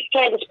Salisbury,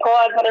 Candice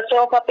Pride got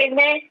herself up in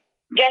there,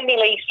 Jamie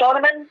Lee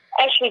Sonneman,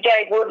 Ashley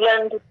Jade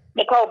Woodland,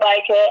 Nicole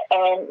Baker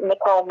and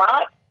Nicole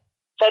Mark.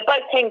 So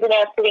both teams are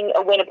now sitting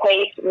a win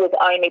apiece with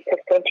only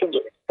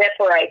percentages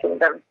separating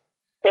them.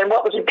 Then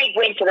what was a big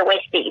win for the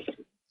Westies?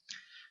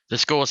 The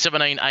score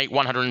 17-8,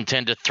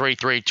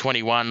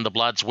 110-3-3-21. The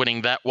Bloods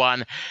winning that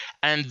one.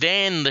 And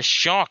then the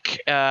shock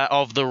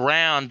of the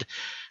round.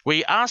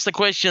 We asked the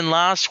question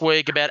last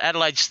week about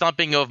Adelaide's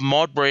stumping of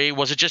Modbury.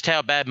 Was it just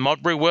how bad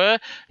Modbury were?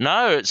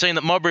 No, it seemed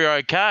that Modbury are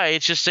okay.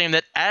 It just seemed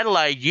that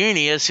Adelaide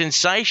Uni is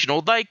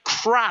sensational. They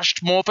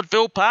crushed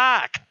Morfordville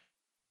Park.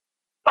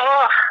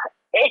 Oh,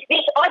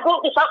 I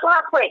brought this up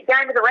last week,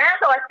 game of the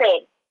round, I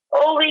said.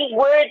 All these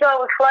words I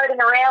was floating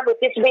around with,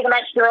 this will be the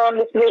match to round,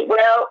 this will be,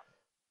 well,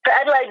 for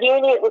Adelaide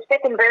Uni, it was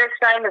second very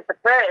same as the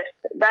first.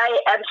 They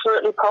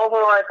absolutely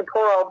pulverised the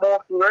poor old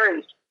Morphy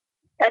Roos.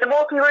 And the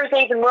Morphy Roos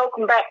even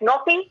welcomed back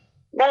Noffy,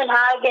 Van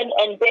Hagen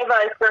and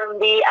Devo from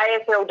the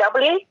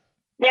AFLW.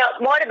 Now,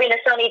 it might have been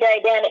a sunny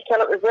day down at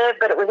Kellett Reserve,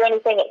 but it was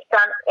anything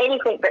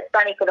but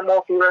sunny for the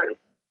Morphy Roos.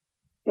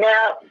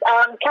 Now,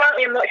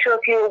 currently, I'm not sure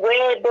if you're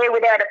aware, they're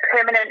without a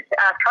permanent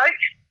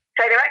coach,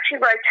 so they're actually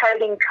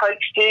rotating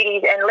coach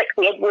duties, and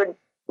Lexi Edwards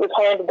was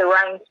handed the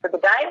reins for the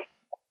day.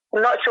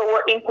 I'm not sure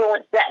what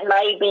influence that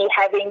may be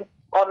having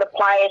on the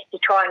players to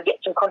try and get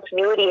some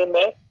continuity in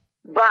there,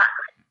 but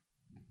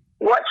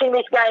watching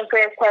this game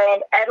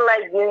firsthand,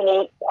 Adelaide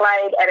Uni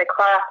played at a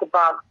class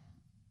above,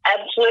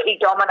 absolutely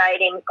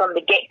dominating from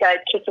the get-go,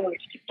 kicking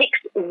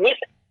 6-zip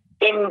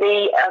in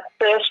the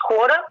first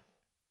quarter.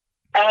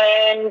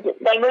 And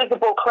they moved the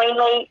ball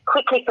cleanly,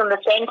 quickly from the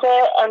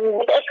centre, and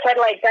with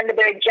ex-Adelaide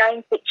Thunderbird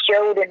Jane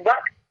Fitzgerald and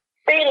Ruck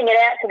feeding it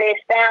out to their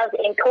stars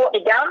in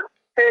Courtney Gunn,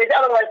 who is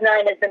otherwise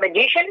known as the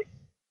Magician.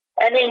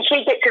 And then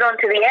she gets it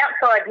onto the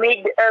outside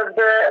mid of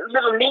the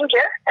little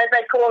ninja, as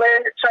they call her,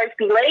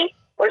 Sophie Lee,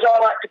 or as I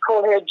like to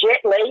call her, Jet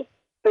Lee,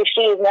 because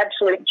she is an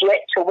absolute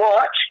jet to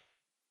watch.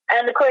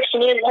 And the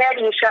question is, how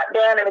do you shut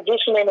down a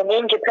magician and a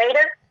ninja,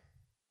 Peter?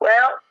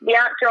 Well, the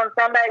answer on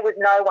Sunday was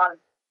no one.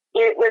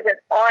 It was an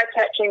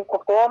eye-catching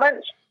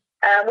performance,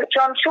 which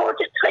I'm sure,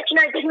 just to let you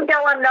know, didn't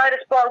go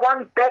unnoticed by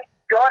one Beck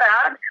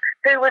Goddard,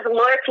 who was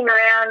lurking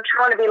around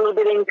trying to be a little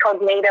bit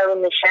incognito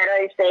in the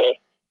shadows there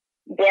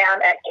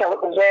down at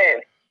Kellett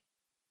Reserve.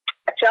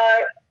 So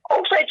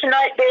also to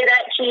note there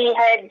that she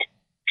had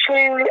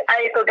two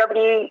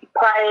AFLW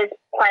players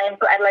playing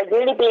for Adelaide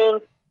Uni, being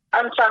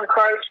Unsung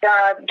Crow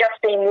star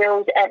Justine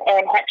Mills and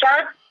Anne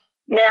Hatchard.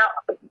 Now,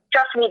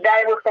 trust me,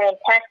 they were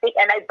fantastic,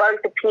 and they both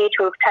appear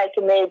to have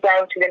taken their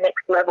game to the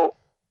next level.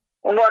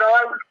 And what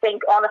I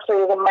think, honestly,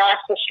 is a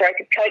master stroke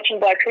of coaching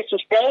by Chrissy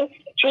Steen.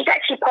 She's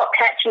actually popped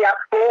Hatchie up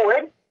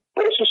forward,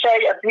 where she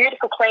showed a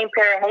beautiful clean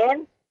pair of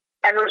hands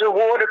and was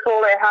rewarded for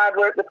all her hard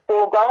work with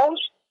 4 goals,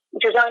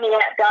 which was only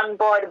outdone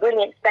by the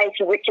brilliant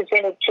Stacey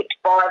Richardson, who kicked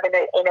 5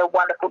 in a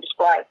wonderful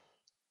display.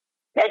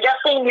 Now,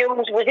 Justine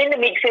Mills was in the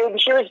midfield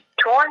and she was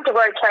trying to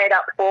rotate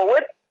up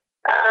forward.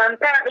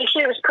 Apparently,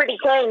 she was pretty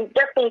keen.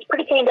 Justine's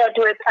pretty keen to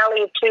do a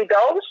tally of 2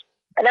 goals,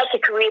 and that's a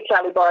career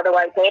tally, by the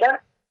way, Peter.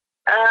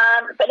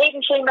 But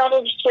even she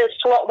managed to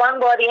slot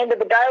 1 by the end of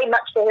the day,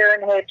 much to her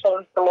and her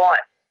team's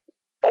delight.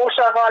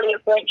 Also highly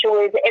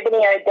influential is Ebony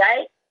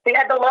O'Day, who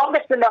had the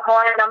longest and the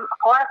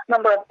highest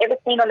number I've ever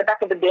seen on the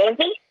back of the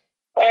Guernsey,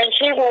 and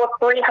she wore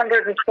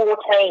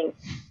 314,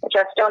 which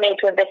I still need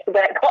to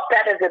investigate what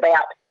that is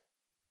about.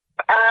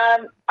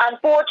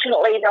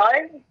 Unfortunately,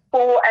 though,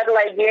 for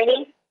Adelaide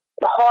Uni,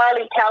 the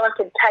highly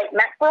talented Tate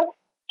Maxwell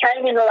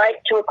came in late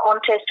to a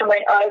contest and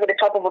went over the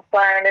top of a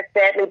player and has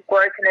sadly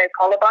broken her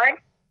collarbone,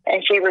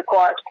 and she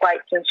requires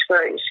plates and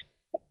screws.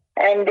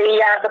 And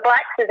the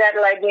Blacks, as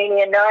Adelaide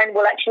Uni are known,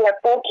 will actually have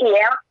 4 key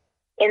out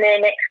in their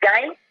next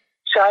game,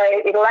 so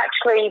it'll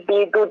actually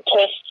be a good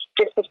test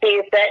just to see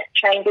if that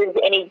changes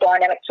any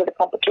dynamics of the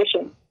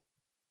competition.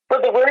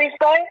 For the Roos,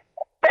 though,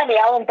 Sammy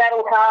Allen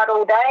battled hard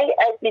all day,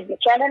 as did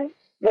Buchanan,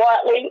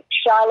 Whiteley,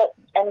 Charlotte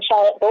and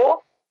Charlotte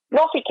Ball.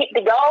 Mossy kicked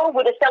the goal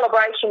with a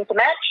celebration to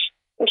match,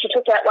 and she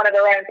took out one of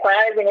her own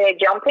players in her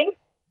jumping,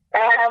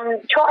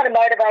 trying to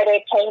motivate her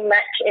team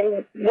match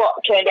in what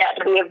turned out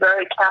to be a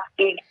very tough,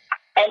 big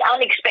and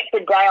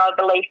unexpected day, I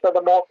believe, for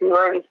the Morphy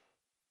Roos.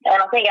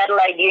 And I think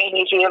Adelaide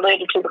Uni, as you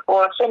alluded to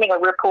before, are sending a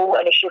ripple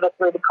and a shiver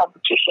through the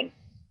competition.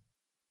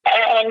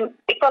 And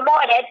if I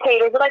might add,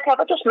 Peter, is it okay if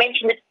I just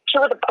mention that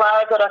 2 of the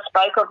players that I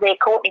spoke of there,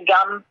 Courtney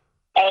Gunn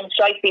and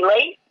Sophie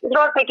Lee? Is it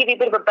all right if I give you a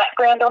bit of a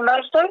background on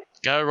those 2?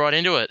 Go right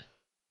into it.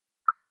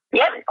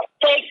 Yep.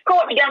 So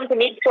Courtney Gunn's a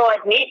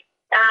mid-side mid.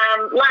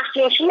 Last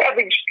year she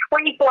averaged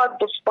 25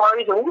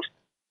 disposals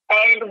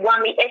and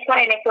won the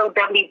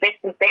SANFLW Best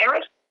and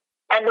Fairest.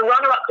 And the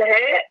runner-up to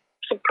her,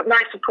 no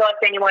surprise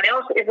to anyone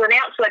else, is an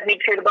outside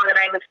midfielder by the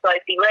name of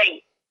Sophie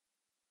Lee.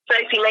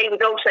 Sophie Lee was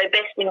also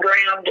best in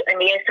ground in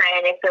the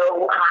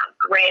SANFL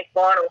Grand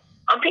Final.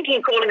 I'm thinking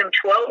of calling them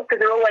 12 because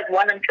they're always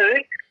 1 and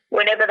 2.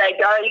 Whenever they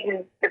go,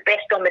 even the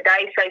best on the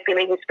day, Sophie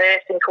Lee was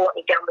first and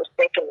Courtney Gunn was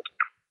second.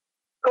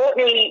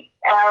 Courtney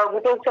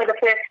was also the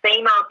first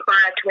female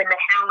player to win the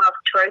Howard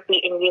Trophy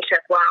in New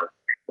South Wales,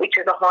 which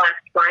is the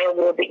highest play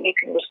award that you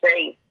can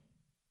receive.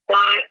 So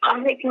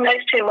I'm thinking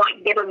those 2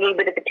 might get a little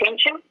bit of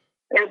attention.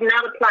 There's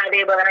another player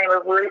there by the name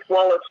of Ruth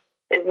Wallace,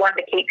 who's one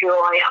to keep your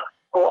eye out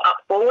or up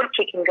forward,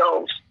 kicking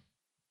goals.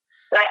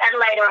 So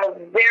Adelaide are a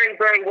very,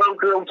 very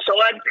well-drilled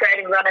side,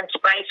 creating run and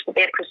space with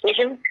their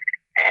precision.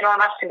 And I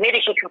must admit,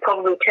 as you can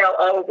probably tell,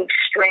 I was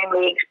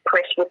extremely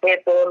impressed with their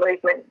ball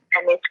movement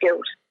and their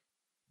skills.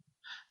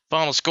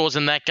 Final scores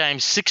in that game,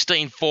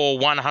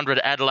 16-4-100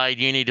 Adelaide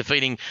Uni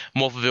defeating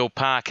Morphettville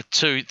Park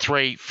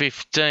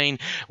 2-3-15.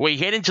 We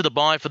head into the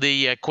bye for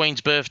the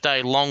Queen's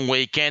Birthday long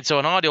weekend, so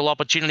an ideal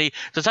opportunity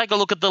to take a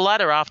look at the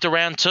ladder after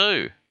round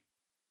 2.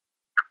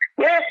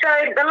 Yeah, so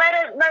the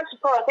ladder, no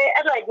surprise there,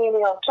 Adelaide Uni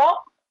on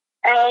top,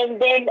 and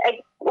then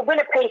a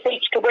winner piece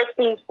each to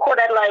Westies, Port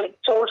Adelaide,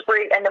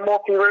 Salisbury and the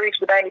Morphy Roos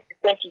with only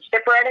percentage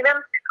separating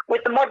them,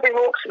 with the Modbury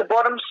Hawks at the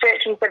bottom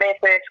searching for their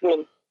first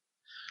win.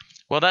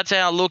 Well, that's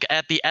our look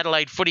at the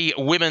Adelaide Footy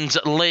Women's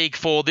League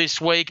for this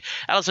week.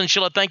 Alison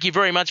Schiller, thank you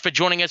very much for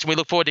joining us, and we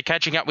look forward to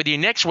catching up with you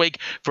next week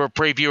for a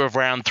preview of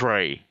round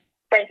 3.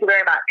 Thank you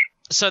very much.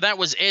 So that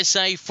was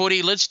SA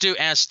Footy. Let's do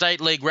our State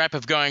League wrap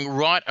of going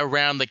right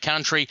around the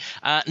country.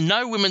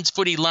 No women's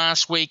footy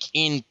last week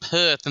in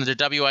Perth in the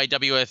WA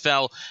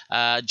WFL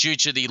due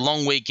to the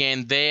long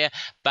weekend there,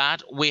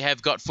 but we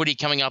have got footy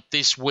coming up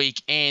this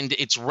weekend.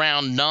 It's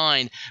round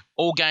 9.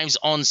 All games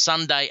on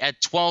Sunday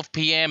at 12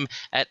 p.m.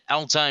 at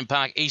Altone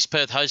Park. East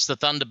Perth hosts the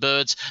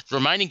Thunderbirds. The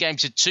remaining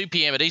games at 2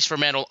 p.m. at East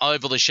Fremantle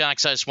Oval, the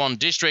Sharks host Swan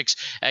Districts.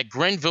 At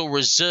Grenville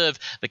Reserve,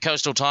 the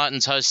Coastal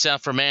Titans host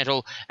South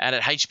Fremantle. And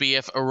at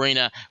HBF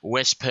Arena,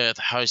 West Perth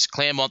hosts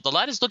Claremont. The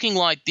ladder's looking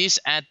like this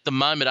at the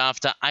moment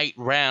after 8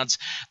 rounds.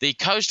 The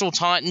Coastal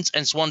Titans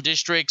and Swan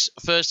Districts,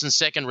 first and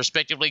second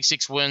respectively,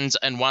 6 wins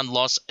and 1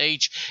 loss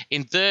each.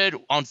 In third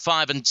on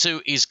 5 and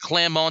 2 is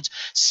Claremont.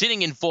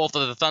 Sitting in fourth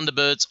are the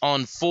Thunderbirds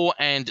on 4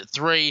 and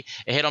 3,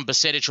 ahead on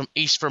percentage from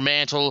East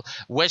Fremantle.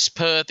 West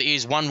Perth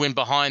is 1 win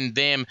behind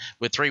them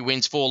with 3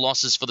 wins, 4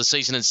 losses for the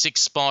season in 6th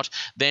spot.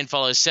 Then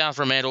follows South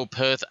Fremantle,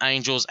 Perth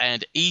Angels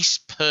and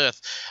East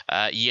Perth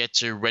yet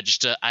to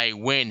register a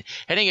win.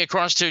 Heading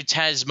across to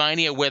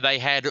Tasmania where they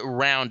had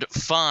round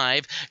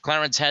 5.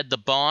 Clarence had the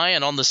bye,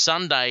 and on the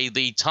Sunday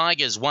the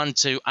Tigers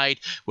 1-8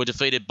 were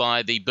defeated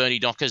by the Burnie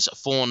Dockers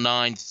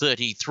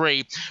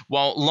 4-9-33,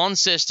 while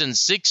Launceston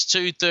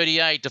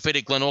 6-2-38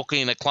 defeated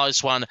Glenorchy in a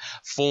close one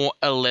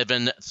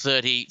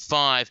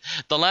 4-11-35.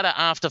 The ladder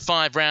after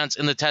 5 rounds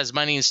in the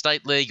Tasmanian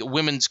State League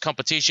women's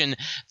competition,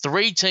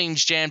 3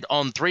 teams jammed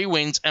on 3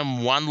 wins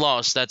and 1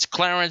 loss. That's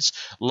Clarence,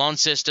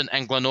 Launceston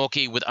and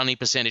Glenorchy with only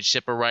percentage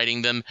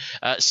separating them.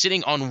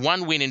 Sitting on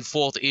 1 win in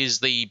 4th is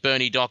the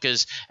Burnie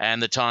Dockers,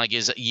 and the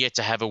Tigers yet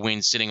to have a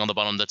win, sitting on the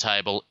bottom of the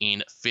table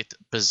in 5th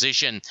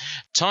position.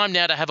 Time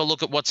now to have a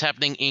look at what's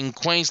happening in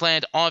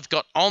Queensland. I've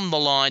got on the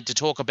line to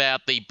talk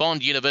about the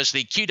Bond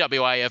University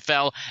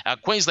QWAFL, our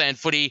Queensland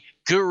footy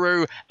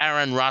guru,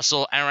 Aaron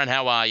Russell. Aaron,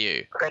 how are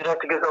you?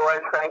 Fantastic as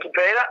always. Thank you,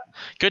 Peter.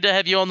 Good to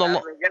have you on the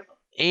line.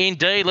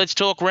 Indeed. Let's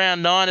talk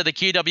round 9 of the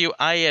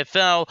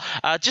QWAFL.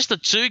 Just the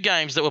 2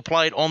 games that were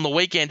played on the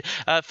weekend.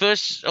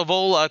 First of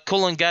all,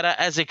 Coolangatta,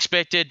 as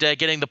expected,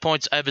 getting the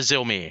points over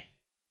Zilmere.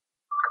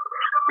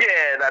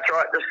 Yeah, that's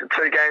right. Just the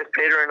 2 games,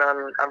 Peter, and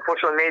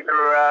unfortunately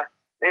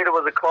neither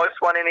was a close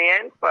one in the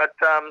end. But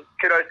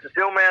kudos to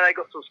Zilmere. They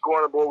got some score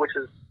on the ball, which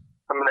is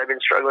something they've been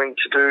struggling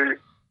to do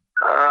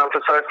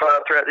for so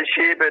far throughout this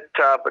year. But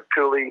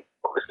Cooley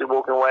obviously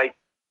walking away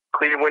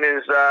clear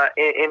winners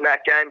in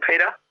that game,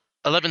 Peter.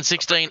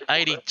 11-16,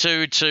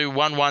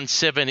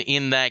 82-117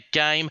 in that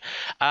game.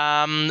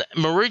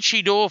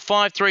 Maroochydore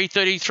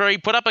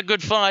 5-3-33, put up a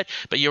good fight,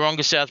 but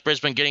Yeronga South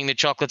Brisbane getting the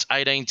chocolates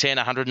 18-10,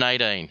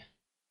 118.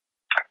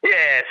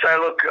 Yeah, so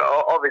look,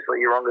 obviously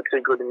Yeronga too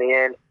good in the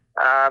end.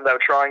 They were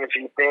trying a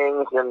few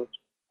things and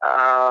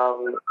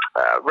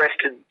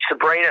rested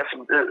Sabrina.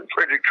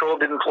 Frederick Trawl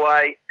didn't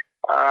play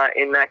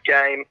in that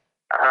game.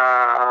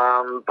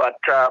 But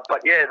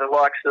yeah, the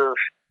likes of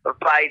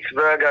Bates,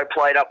 Virgo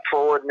played up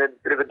forward and a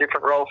bit of a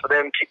different role for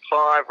them. Kick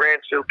 5,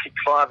 Ransfield kick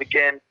 5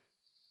 again.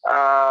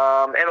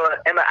 Emma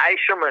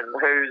Aisherman,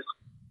 who's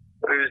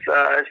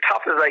as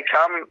tough as they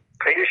come,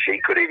 Peter, she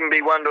could even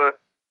be one to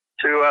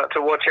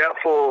watch out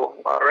for.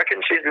 I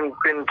reckon she's been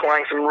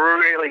playing some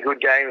really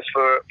good games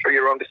for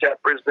Yeronga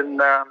South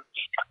Brisbane.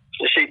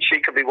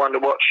 She could be one to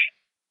watch.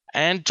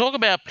 And talk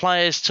about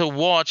players to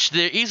watch.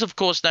 There is, of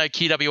course, no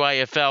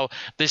QWAFL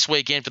this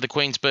weekend for the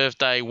Queen's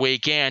Birthday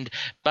weekend,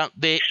 but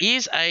there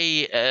is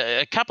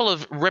a couple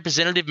of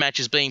representative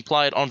matches being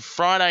played on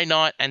Friday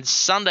night and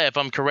Sunday, if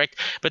I'm correct,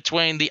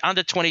 between the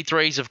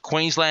under-23s of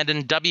Queensland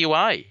and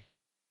WA.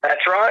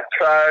 That's right.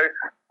 So,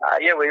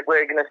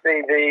 we're going to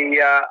see the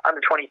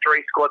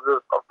under-23 squads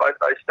of both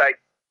those states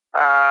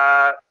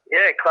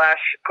clash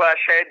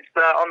heads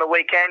on the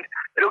weekend.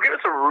 It'll give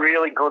us a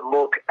really good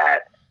look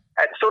at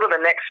sort of the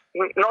next,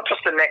 not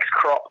just the next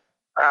crop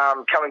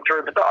coming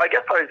through, but I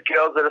guess those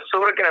girls that are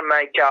sort of going to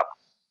make up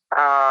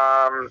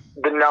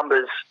the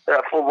numbers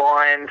for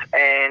Lions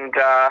and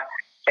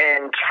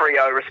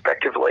Freo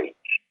respectively.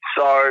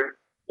 So,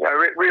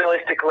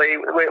 realistically,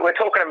 we're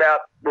talking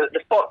about the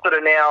spots that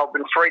are now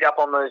been freed up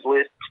on those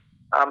lists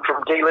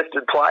from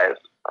delisted players.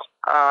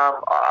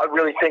 I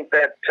really think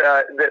that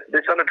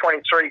this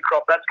under-23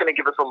 crop, that's going to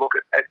give us a look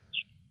at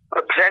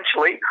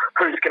potentially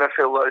who's going to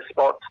fill those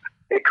spots.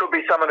 It could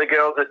be some of the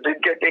girls that did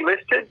get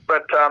delisted,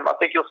 but I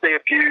think you'll see a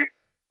few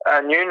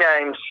new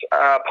names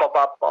pop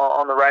up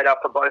on the radar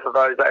for both of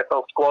those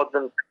AFL squads.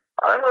 And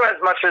I don't know as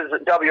much as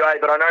WA,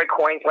 but I know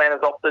Queensland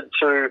has opted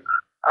to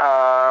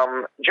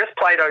just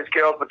play those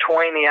girls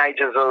between the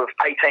ages of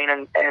 18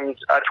 and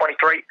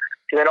 23.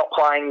 So they're not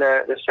playing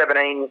the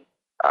 17,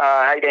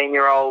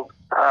 18-year-old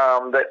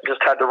that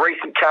just had the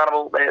recent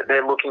carnival.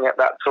 They're looking at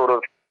that sort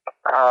of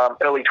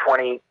early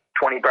 20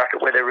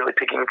 bracket where they're really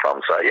picking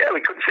from. So, yeah,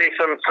 we could see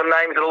some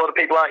names that a lot of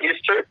people aren't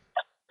used to.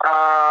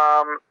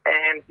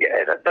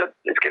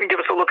 It's going to give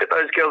us a look at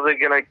those girls that are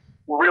going to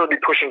really be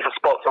pushing for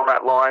spots on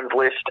that Lions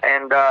list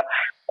and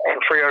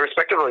Freo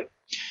respectively.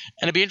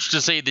 And it'd be interesting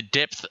to see the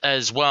depth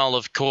as well.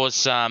 Of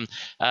course,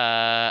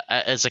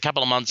 as a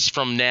couple of months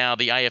from now,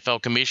 the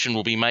AFL Commission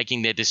will be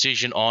making their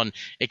decision on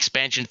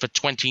expansion for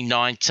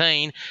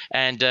 2019,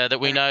 and that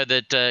we know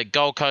that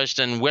Gold Coast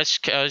and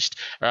West Coast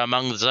are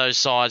among those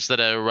sides that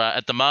are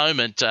at the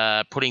moment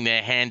putting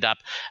their hand up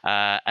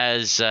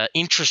as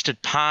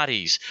interested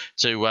parties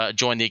to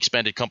join the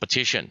expanded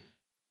competition.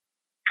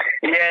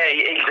 Yeah,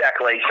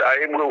 exactly. So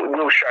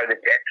we'll show the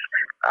depth.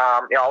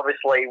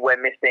 Obviously,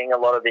 we're missing a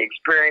lot of the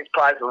experienced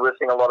players. We're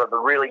missing a lot of the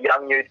really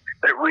young youth,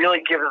 but it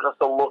really gives us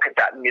a look at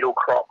that middle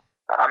crop.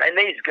 And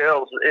these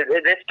girls,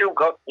 they've still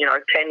got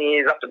 10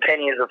 years, up to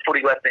 10 years of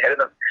footy left ahead of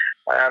them.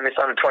 This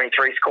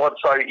under-23 squad.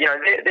 So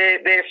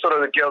they're sort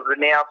of the girls that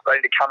are now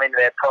starting to come into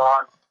their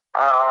prime.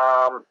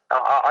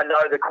 I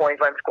know the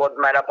Queensland squad's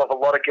made up of a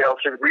lot of girls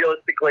who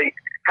realistically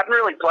haven't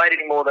really played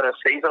any more than a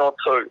season or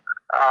two.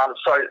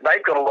 So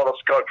they've got a lot of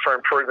scope for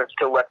improvement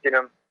still left in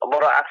them. A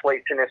lot of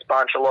athletes in this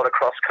bunch, a lot of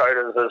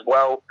cross-coders as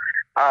well.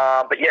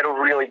 But yeah, it'll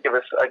really give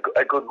us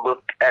a good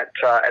look at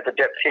the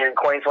depth here in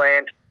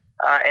Queensland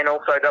and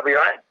also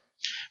WA.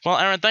 Well,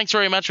 Aaron, thanks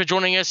very much for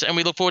joining us, and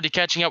we look forward to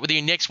catching up with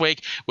you next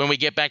week when we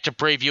get back to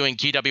previewing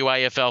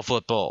QWAFL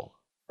football.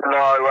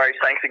 No worries.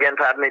 Thanks again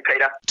for having me,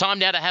 Peter. Time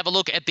now to have a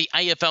look at the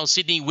AFL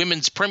Sydney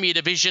Women's Premier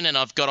Division, and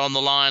I've got on the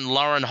line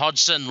Lauren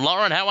Hodgson.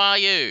 Lauren, how are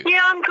you?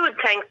 Yeah, I'm good,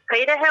 thanks,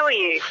 Peter. How are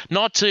you?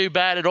 Not too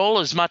bad at all,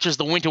 as much as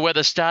the winter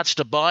weather starts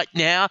to bite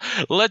now.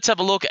 Let's have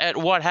a look at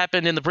what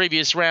happened in the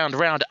previous round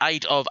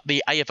 8 of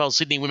the AFL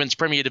Sydney Women's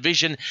Premier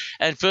Division.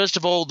 And first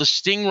of all, the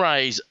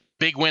Stingrays,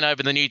 big win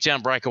over the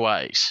Newtown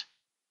Breakaways.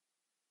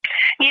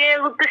 Yeah,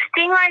 look, the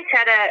Stingrays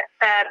had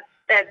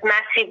a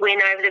massive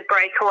win over the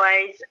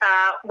Breakaways,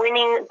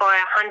 winning by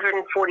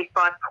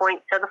 145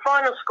 points. So the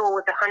final score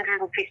was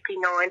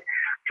 159-14.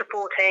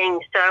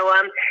 So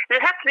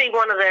it'd have to be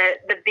one of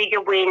the bigger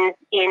wins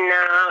in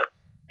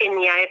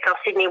the AFL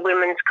Sydney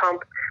Women's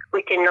Comp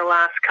within the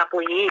last couple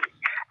of years.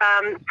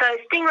 So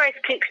Stingrays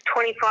kicked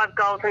 25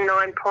 goals and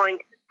 9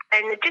 points,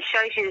 and it just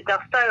shows you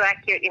that they're so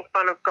accurate in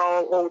front of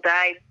goal all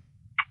day.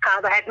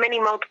 They had many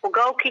multiple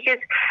goal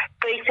kickers.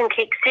 Beeson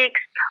kicked 6,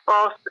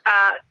 whilst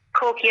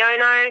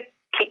Corkiono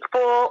kicked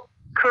 4,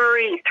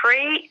 Curry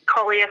 3,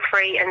 Collier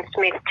 3 and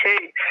Smith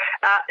 2.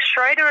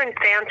 Schroeder and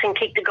Fountain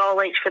kicked a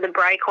goal each for the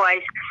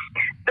Breakaways.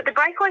 But the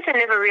Breakaways are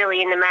never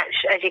really in the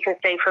match, as you can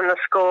see from the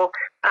score.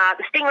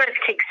 The Stingrays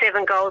kicked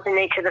 7 goals in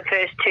each of the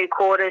first 2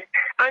 quarters,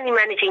 only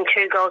managing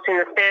 2 goals in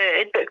the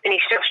third, but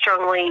finished off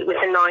strongly with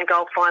a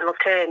 9-goal final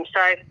term.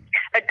 So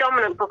a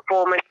dominant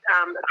performance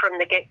from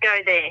the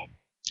get-go there.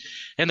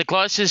 In the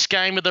closest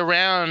game of the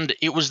round,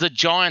 it was the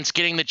Giants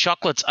getting the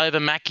chocolates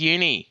over Mac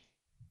Uni.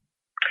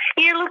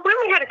 Yeah, look, when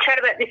we had a chat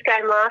about this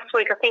game last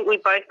week, I think we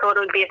both thought it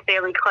would be a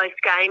fairly close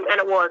game, and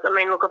it was. I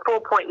mean, look, a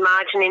 4-point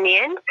margin in the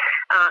end,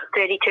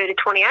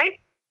 32-28.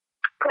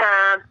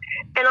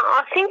 And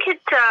I think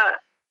it's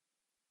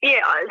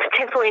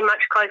definitely a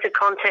much closer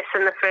contest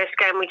than the first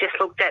game we just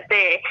looked at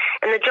there.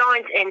 And the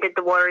Giants ended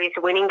the Warriors'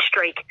 winning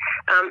streak.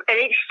 At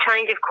each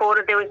change of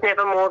quarter, there was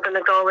never more than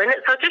a goal in it.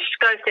 So it just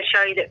goes to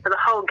show you that for the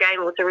whole game,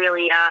 it was a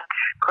really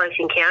close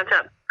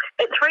encounter.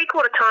 At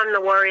three-quarter time,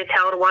 the Warriors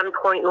held a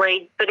 1-point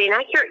lead, but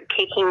inaccurate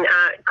kicking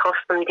cost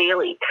them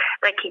dearly.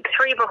 They kicked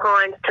 3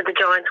 behinds to the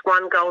Giants'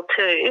 1 goal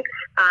too,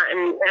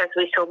 and as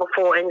we saw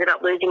before, ended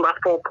up losing by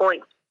 4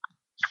 points.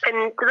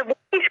 And the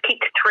Warriors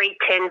kicked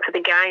 3-10 for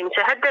the game,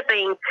 so had they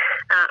been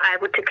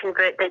able to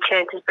convert their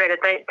chances better,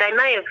 they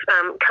may have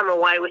come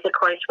away with a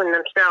close win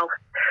themselves.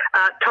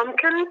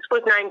 Tompkins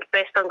was named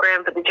best on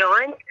ground for the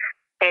Giants,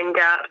 and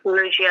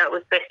Muggia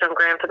was best on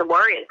ground for the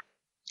Warriors.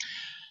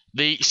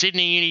 The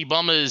Sydney Uni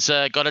Bombers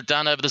got it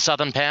done over the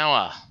Southern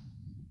Power.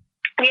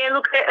 Yeah,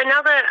 look,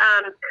 another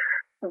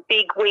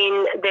big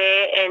win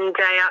there and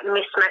a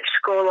mismatched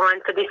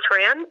scoreline for this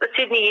round. The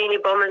Sydney Uni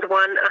Bombers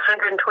won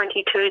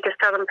 122 to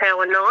Southern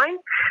Power 9,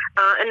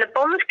 and the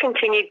Bombers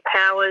continued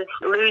Power's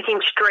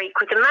losing streak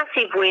with a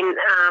massive win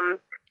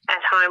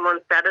at home on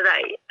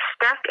Saturday.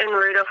 Stack and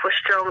Rudolph were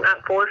strong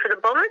up forward for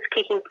the Bombers,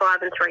 kicking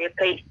 5 and 3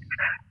 apiece.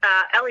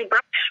 Ali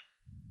Brush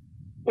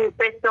was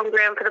best on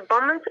ground for the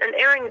Bombers, and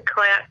Erin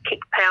Clout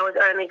kicked Power's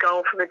only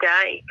goal for the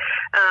day.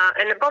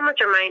 And the Bombers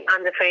remain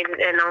undefeated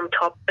and on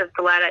top of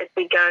the ladder as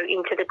we go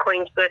into the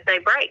Queen's birthday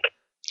break.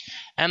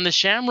 And the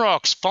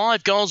Shamrocks,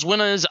 5 goals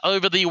winners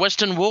over the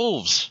Western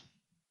Wolves.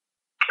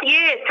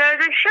 Yeah, so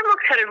the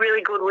Shamrocks had a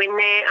really good win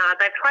there.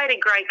 They played a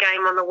great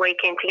game on the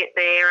weekend to get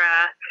their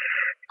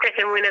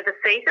second win of the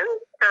season.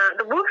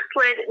 The Wolves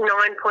led 9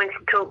 points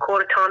until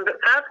quarter time, but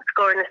failed to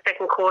score in the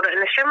second quarter,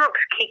 and the Shamrocks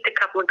kicked a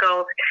couple of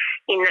goals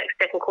in that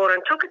second quarter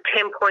and took a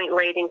 10-point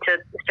lead into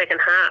the second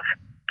half.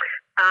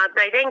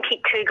 They then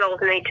kicked 2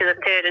 goals in each of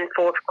the third and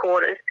fourth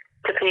quarters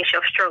to finish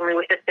off strongly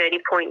with a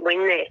 30-point win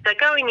there. So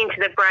going into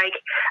the break,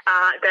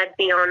 they'd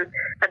be on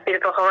a bit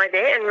of a high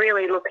there and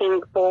really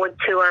looking forward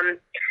to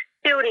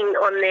building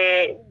on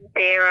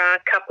their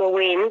couple of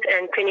wins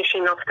and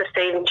finishing off the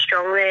season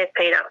strong there,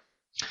 Peter.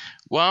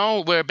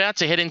 Well, we're about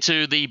to head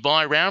into the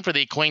bye round for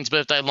the Queen's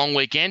Birthday long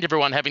weekend,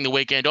 everyone having the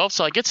weekend off.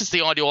 So I guess it's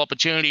the ideal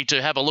opportunity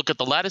to have a look at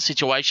the ladder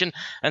situation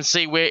and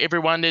see where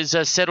everyone is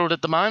settled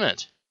at the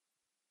moment.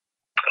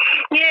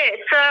 Yeah,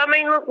 so, I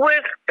mean, look,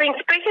 we've been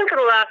speaking for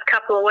the last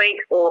couple of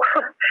weeks, or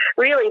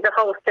really the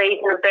whole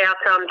season, about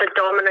the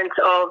dominance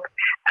of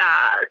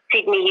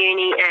Sydney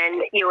Uni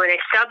and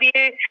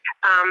UNSW.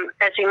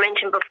 As we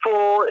mentioned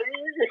before,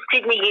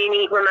 Sydney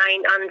Uni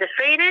remain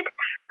undefeated.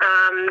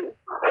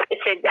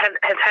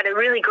 Have had a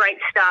really great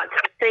start to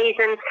the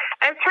season,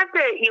 as have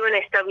the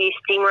UNSW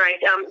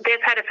Stingrays.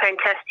 They've had a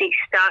fantastic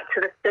start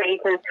to the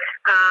season,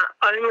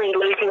 only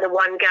losing the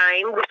one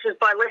game, which was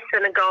by less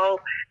than a goal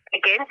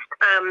against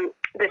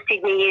the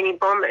Sydney Uni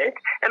Bombers,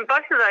 and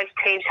both of those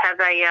teams have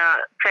a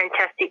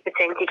fantastic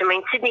percentage. I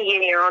mean, Sydney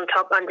Uni are on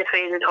top,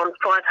 undefeated on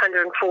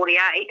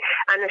 548,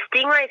 and the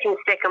Stingrays in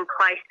second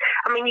place.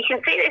 I mean, you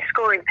can see their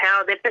scoring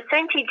power. Their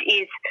percentage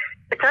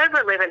it's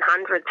over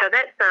 1,100, so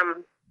that's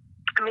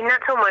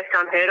that's almost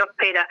unheard of,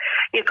 Peter.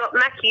 You've got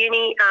Mac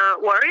Uni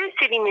Warriors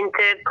sitting in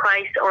third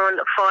place on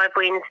 5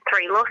 wins,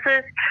 3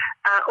 losses.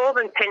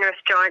 Auburn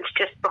Penrith Giants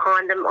just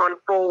behind them on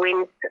 4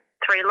 wins,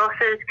 3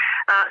 losses.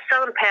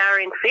 Southern Power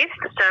in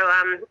 5th, so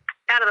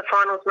out of the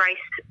finals race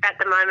at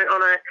the moment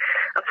on a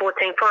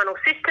 14 final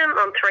system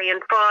on 3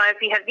 and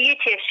 5. You have the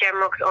UTS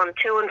Shamrocks on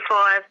 2 and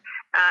 5.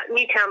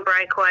 Newtown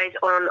Breakaways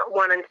on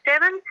 1 and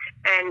 7,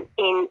 and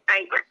in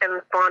 8th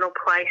and final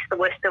place, the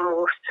Western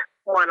Wolves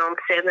 1 on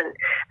 7. So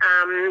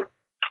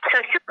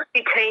still a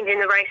few teams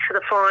in the race for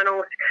the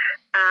finals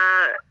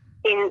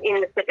in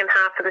the second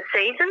half of the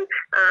season.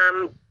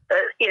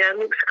 It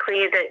looks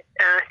clear that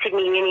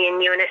Sydney Uni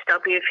and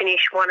UNSW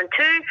finish 1 and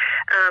 2.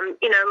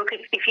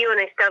 If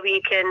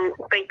UNSW can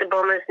beat the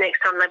Bombers next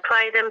time they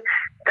play them,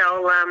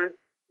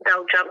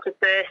 they'll jump to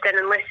first, and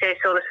unless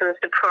there's sort of some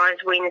surprise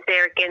wins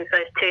there against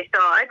those two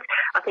sides,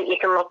 I think you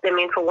can lock them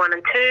in for 1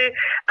 and 2.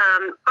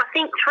 I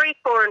think 3,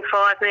 4 and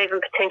 5, and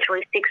even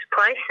potentially 6th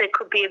place, there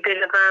could be a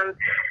bit of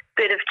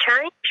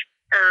change.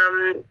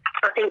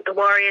 I think the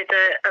Warriors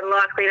are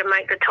likely to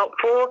make the top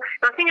 4.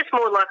 And I think it's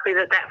more likely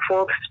that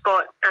 4th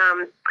spot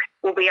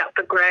will be up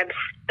for grabs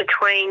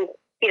between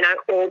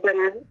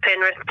Auburn,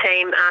 Penrith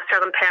team,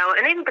 Southern Power,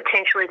 and even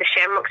potentially the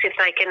Shamrocks if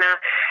they can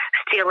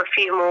steal a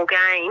few more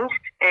games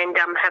and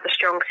have a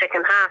strong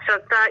second half.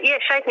 So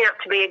it's shaping up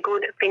to be a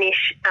good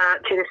finish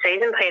to the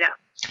season, Peter.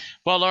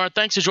 Well, Lauren,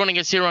 thanks for joining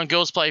us here on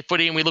Girls Play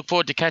Footy, and we look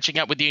forward to catching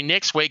up with you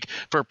next week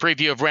for a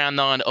preview of Round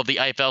 9 of the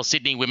AFL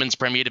Sydney Women's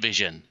Premier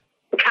Division.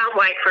 Can't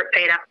wait for it,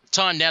 Peter.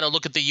 Time now to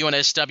look at the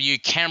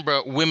UNSW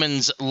Canberra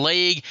Women's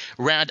League.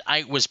 Round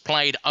 8 was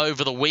played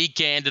over the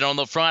weekend, and on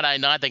the Friday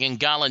night, the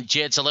Gungahlin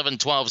Jets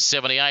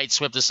 11-12-78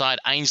 swept aside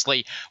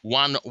Ainslie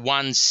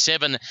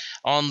 1-1-7.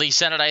 On the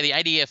Saturday, the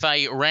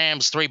ADFA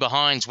Rams 3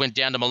 behinds went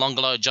down to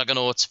Molonglo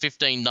Juggernauts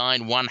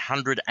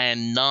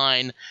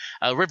 15-9-109.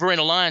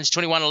 Riverina Lions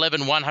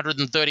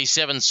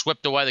 21-11-137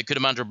 swept away the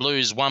Cootamundra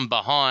Blues 1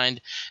 behind.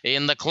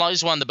 In the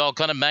close one, the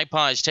Belconnen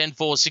Magpies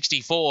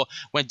 10-4-64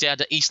 went down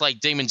to Eastlake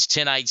Demons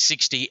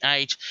 10-8-68.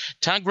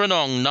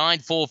 Tuggeranong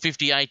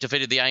 9-4-58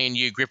 defeated the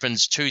ANU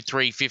Griffins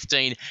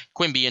 2-3-15.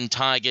 Queanbeyan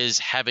Tigers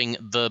having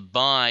the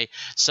bye.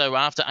 So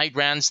after 8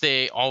 rounds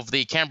there of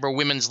the Canberra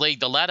Women's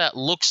League, the ladder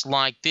looks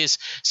like this.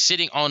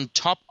 Sitting on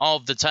top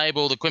of the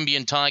table, the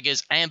Queanbeyan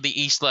Tigers and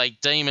the Eastlake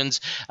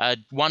Demons.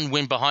 1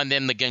 win behind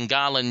them, the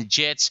Gungahlin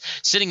Jets.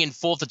 Sitting in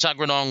 4th, the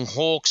Tuggeranong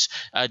Hawks,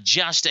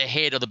 just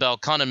ahead of the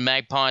Belconnen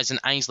Magpies and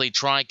Ainslie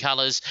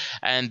Tricolours.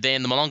 And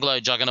then the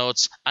Molonglo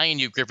Juggernauts,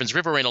 ANU Griffins,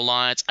 Riverina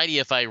Lions,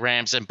 ADFA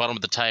Rams, and bottom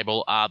of the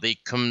table are the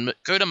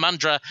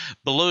Cootamundra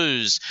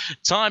Blues.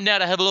 Time now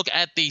to have a look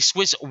at the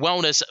Swiss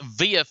Wellness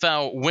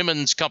VFL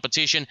Women's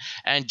Competition.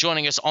 And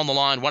joining us on the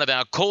line, one of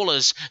our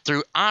callers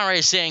through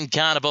RSN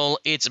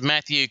Carnival, it's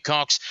Matthew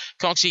Cox.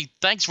 Coxie,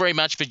 thanks very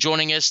much for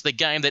joining us. The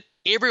game that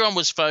everyone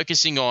was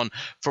focusing on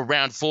for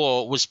round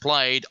 4 was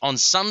played on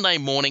Sunday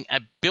morning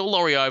at Bill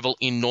Laurie Oval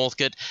in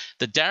Northcote.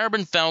 The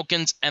Darebin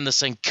Falcons and the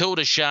St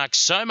Kilda Sharks,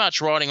 so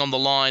much riding on the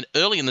line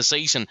early in the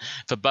season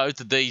for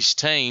both of these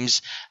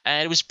teams.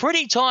 And it was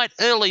pretty tight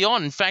early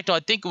on. In fact,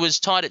 I think it was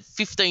tied at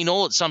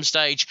 15-all at some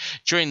stage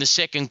during the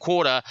second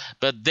quarter.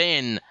 But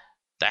then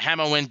the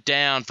hammer went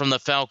down from the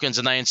Falcons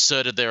and they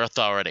inserted their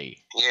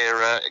authority.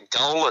 Yeah,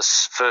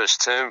 goalless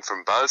first term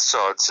from both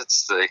sides.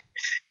 It's the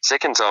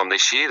second time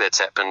this year that's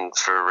happened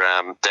for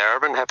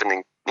Darebin,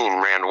 happening in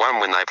round 1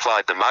 when they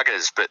played the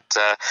Muggers. But,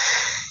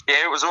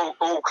 it was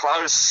all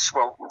close,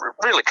 well,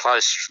 really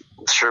close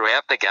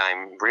throughout the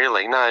game,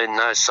 really.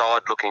 No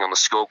side looking on the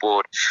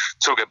scoreboard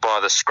took it by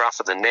the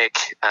scruff of the neck.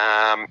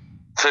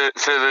 For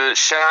the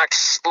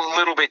Sharks, a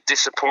little bit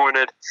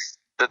disappointed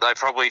that they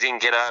probably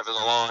didn't get over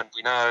the line.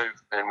 We know,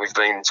 and we've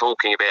been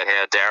talking about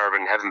how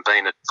Darebin haven't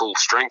been at full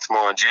strength,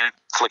 mind you.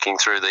 Flicking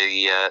through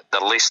the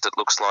list, it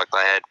looks like they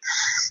had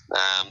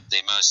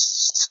their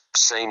most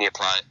senior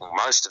player, or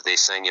most of their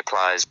senior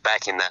players,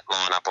 back in that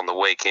lineup on the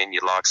weekend.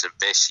 Your likes of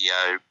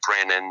Vescio,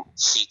 Brennan,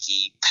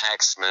 Hickey,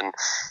 Paxman,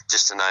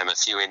 just to name a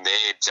few in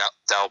there.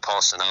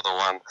 Delpos, another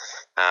one.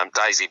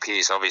 Daisy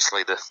Pearce,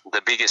 obviously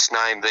the biggest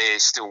name there,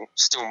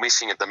 still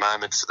missing at the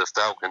moment for the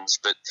Falcons.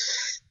 But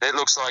it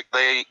looks like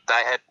they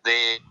had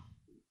their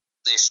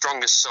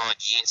strongest side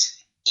yet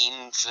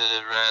in for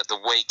the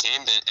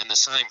weekend, and the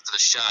same for the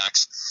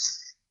Sharks.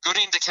 Good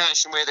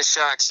indication where the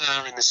Sharks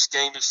are in the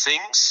scheme of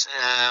things.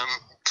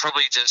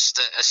 Probably just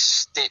a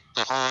step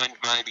behind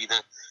maybe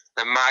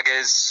the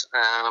Muggers,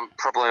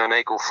 probably on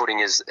equal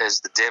footing as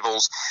the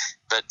Devils.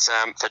 But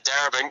for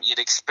Darebin, you'd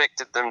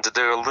expected them to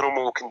do a little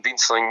more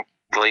convincingly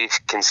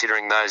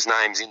considering those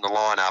names in the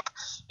lineup,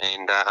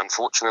 and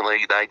unfortunately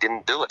they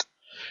didn't do it.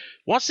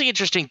 What's the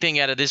interesting thing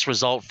out of this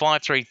result?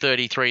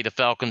 5-3-33, the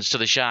Falcons to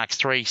the Sharks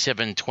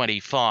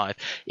 3-7-25.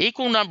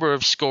 Equal number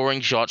of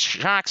scoring shots.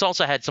 Sharks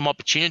also had some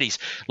opportunities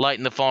late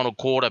in the final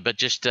quarter,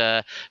 but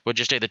were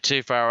just either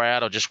too far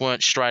out or just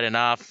weren't straight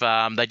enough.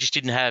 They just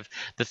didn't have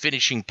the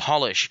finishing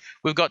polish.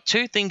 We've got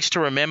two things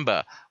to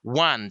remember.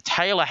 One,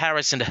 Taylor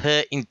Harris and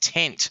her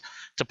intent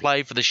to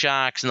play for the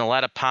Sharks in the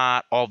latter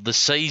part of the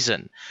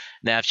season.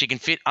 Now, if she can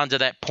fit under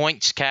that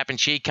points cap and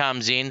she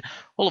comes in,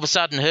 all of a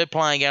sudden her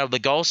playing out of the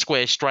goal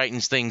square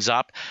straightens things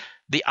up.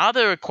 The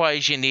other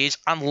equation is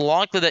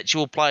unlikely that she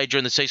will play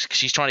during the season because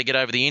she's trying to get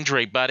over the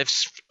injury. But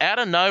if out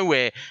of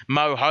nowhere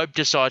Mo Hope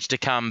decides to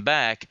come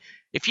back,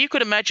 if you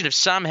could imagine if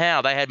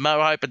somehow they had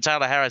Mo Hope and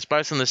Taylor Harris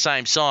both on the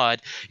same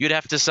side, you'd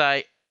have to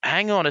say,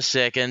 hang on a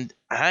second,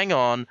 hang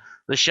on.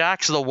 The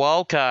Sharks are the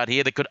wild card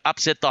here that could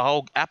upset the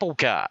whole apple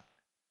cart.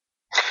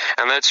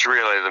 And that's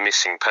really the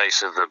missing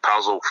piece of the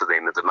puzzle for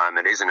them at the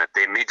moment, isn't it?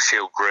 Their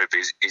midfield group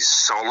is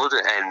solid,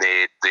 and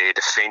their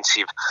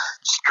defensive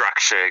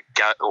structure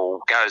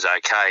goes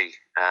okay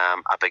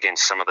up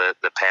against some of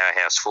the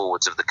powerhouse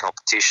forwards of the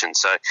competition.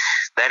 So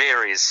that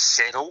area is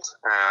settled,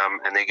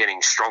 and they're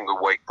getting stronger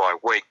week by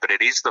week. But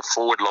it is the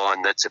forward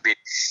line that's a bit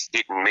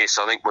hit and miss.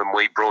 I think when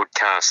we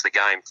broadcast the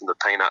game from the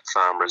Peanut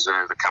Farm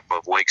Reserve a couple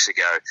of weeks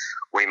ago,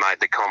 we made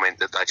the comment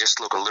that they just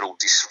look a little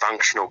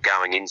dysfunctional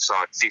going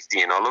inside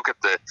 50. And I look at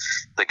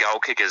the goal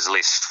kickers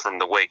list from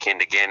the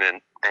weekend again,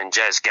 and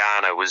Jazz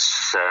Garner was,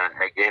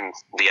 again,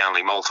 the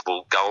only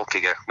multiple goal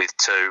kicker with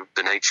two,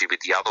 Benici with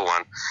the other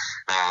one,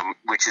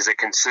 which is a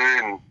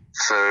concern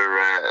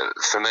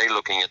for me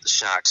looking at the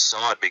Sharks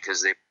side,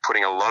 because they're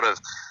putting a lot of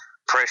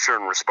pressure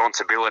and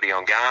responsibility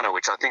on Garner,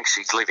 which I think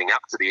she's living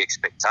up to the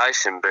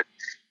expectation, but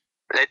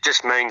it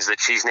just means that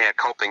she's now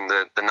copping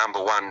the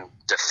number one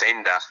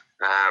defender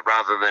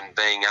rather than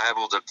being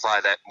able to play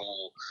that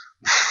more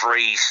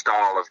free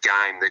style of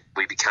game that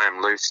we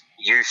became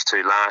used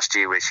to last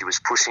year, where she was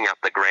pushing up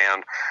the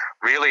ground.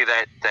 Really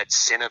that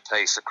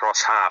centrepiece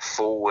across half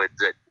forward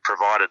that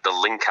provided the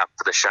link up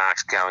for the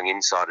Sharks going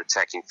inside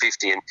attacking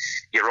 50. And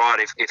you're right,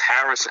 if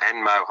Harris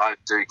and Mo Hope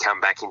do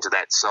come back into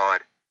that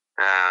side,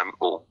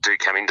 or do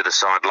come into the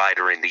side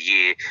later in the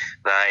year,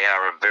 they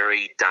are a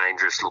very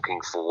dangerous looking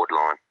forward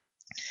line.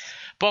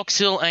 Box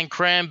Hill and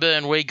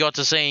Cranbourne we got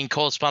to see in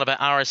course part of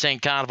our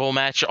RSN Carnival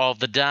match of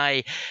the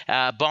day.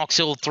 Box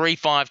Hill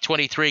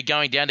 3-5-23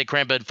 going down to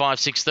Cranbourne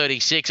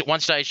 5-6-36. At one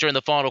stage during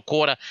the final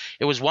quarter,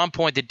 it was 1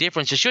 point the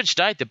difference. I should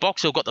state that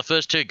Box Hill got the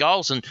first two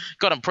goals and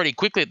got them pretty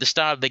quickly at the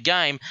start of the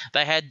game.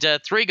 They had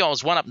 3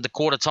 goals, one up in the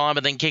quarter time,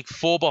 and then kicked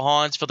 4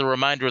 behinds for the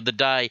remainder of the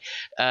day.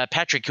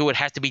 Patrick Hewitt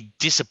had to be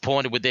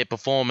disappointed with their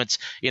performance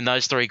in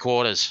those 3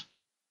 quarters.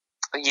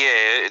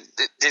 Yeah,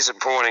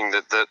 disappointing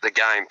that the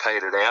game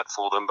petered out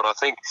for them, but I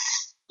think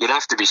you'd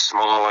have to be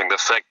smiling the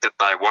fact that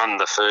they won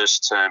the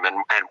first term and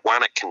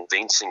won it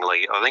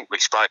convincingly. I think we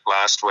spoke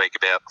last week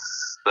about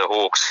the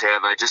Hawks, how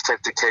they just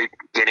have to keep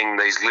getting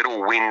these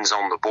little wins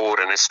on the board,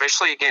 and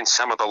especially against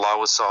some of the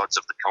lower sides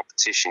of the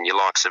competition, your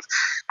likes of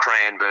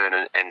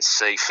Cranbourne and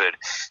Seaford.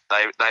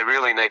 They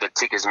really need to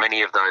tick as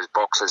many of those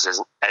boxes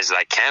as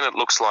they can. It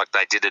looks like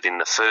they did it in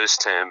the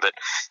first term, but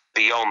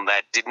beyond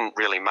that, didn't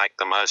really make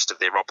the most of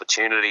their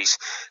opportunities.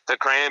 For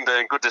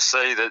Cranbourne, good to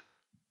see that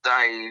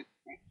they...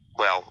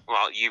 Well,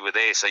 you were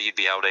there, so you'd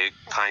be able to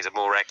paint a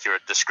more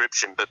accurate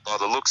description. But by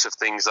the looks of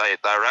things, they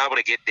were able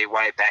to get their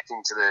way back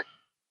into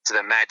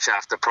the match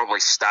after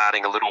probably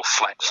starting a little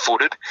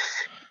flat-footed,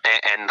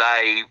 and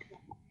they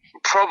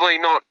probably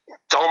not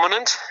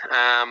dominant,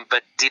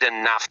 but did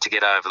enough to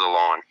get over the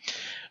line.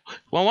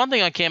 Well, one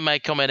thing I can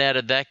make comment out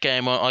of that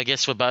game, I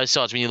guess for both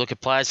sides, when you look at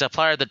players, our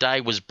player of the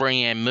day was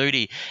Brianne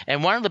Moody.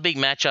 And one of the big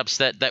matchups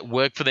that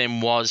worked for them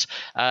was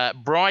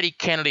Bridie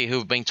Kennedy, who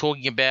we've been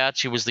talking about.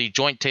 She was the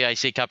joint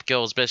TAC Cup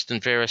Girls Best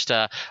and Fairest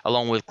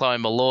along with Chloe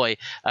Malloy.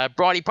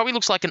 Bridie probably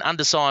looks like an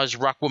undersized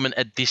ruckwoman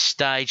at this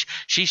stage.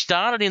 She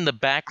started in the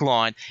back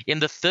line. In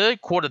the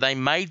third quarter, they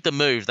made the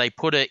move. They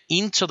put her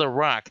into the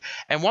ruck.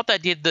 And what they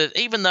did,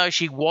 even though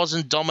she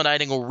wasn't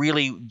dominating or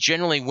really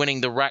generally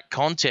winning the ruck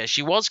contest,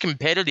 she was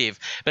competitive competitive,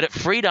 but it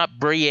freed up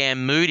Breanne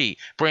Moody.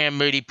 Breanne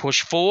Moody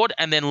pushed forward,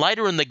 and then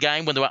later in the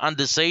game when they were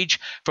under siege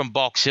from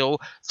Box Hill,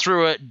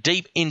 threw it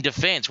deep in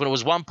defence when it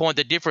was 1 point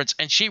the difference,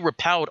 and she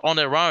repelled on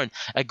her own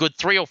a good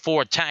 3 or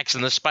 4 attacks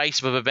in the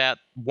space of about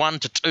 1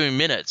 to 2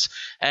 minutes.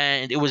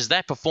 And it was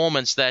that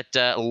performance that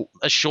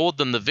assured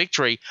them the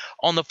victory.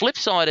 On the flip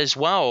side as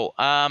well,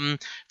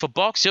 for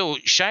Box Hill,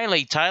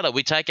 Shaylee Taylor,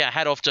 we take our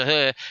hat off to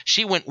her.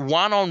 She went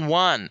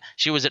one-on-one.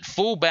 She was at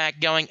fullback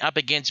going up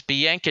against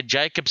Bianca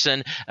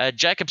Jacobson.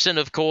 Jacobson,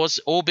 of course,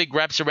 all big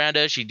raps around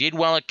her. She did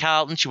well at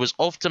Carlton. She was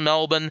off to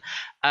Melbourne.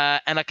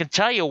 And I can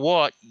tell you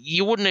what,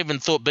 you wouldn't even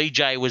thought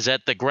BJ was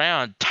at the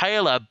ground.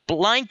 Taylor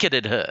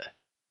blanketed her.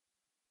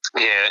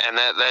 Yeah, and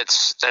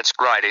that's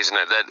great, isn't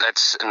it?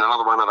 That's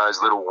another one of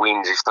those little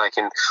wins if they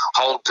can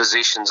hold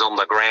positions on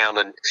the ground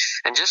and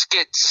just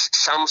get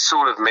some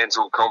sort of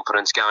mental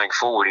confidence going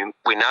forward.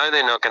 We know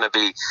they're not going to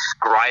be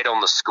great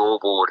on the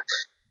scoreboard,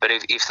 but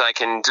if they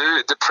can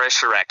do the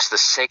pressure acts, the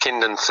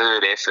second and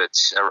third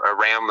efforts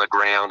around the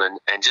ground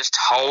and just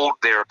hold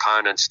their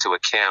opponents to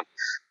account,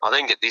 I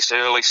think at this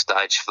early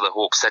stage for the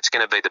Hawks, that's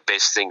going to be the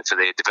best thing for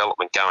their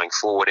development going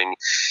forward. And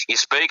you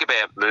speak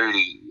about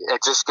Moody,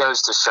 it just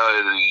goes to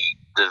show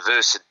the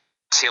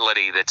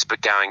versatility that's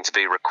going to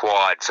be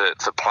required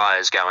for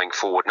players going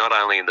forward, not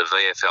only in the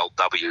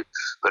VFLW,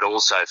 but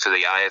also for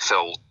the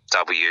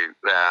AFLW.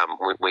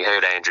 We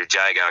heard Andrew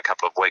Jago a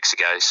couple of weeks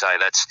ago say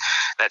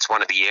that's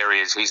one of the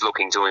areas he's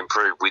looking to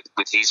improve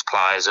with his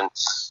players. And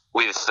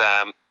with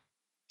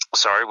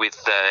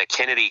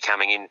Kennedy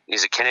coming in,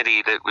 is it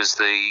Kennedy that was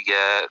the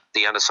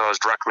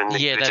undersized ruckman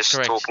that you were just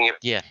correct. talking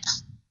about? Yeah.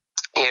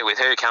 Yeah, with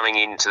her coming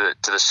into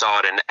the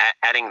side and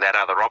adding that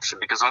other option,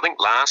 because I think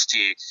last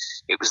year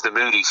it was the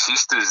Moody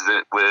sisters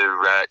that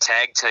were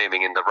tag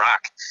teaming in the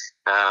ruck.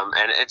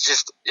 And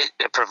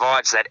it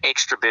provides that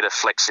extra bit of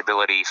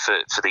flexibility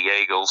for the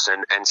Eagles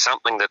and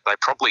something that they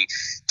probably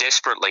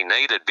desperately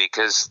needed,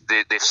 because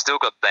they've still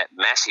got that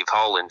massive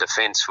hole in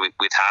defence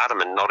with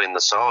Hardeman not in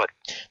the side.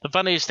 The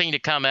funniest thing to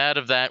come out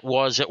of that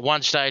was at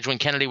one stage when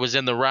Kennedy was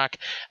in the ruck,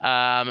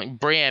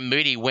 Breanne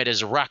Moody went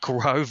as ruck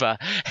rover,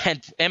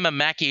 and Emma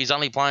Mackey, who's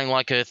only playing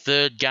like her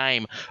third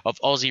game of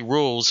Aussie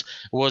rules,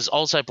 was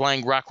also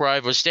playing ruck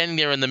rover, was standing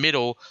there in the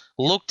middle,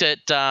 looked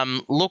at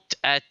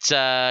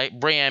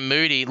Breanne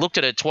Moody, looked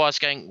at her twice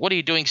going, what are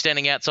you doing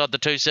standing outside the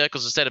two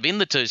circles instead of in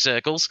the two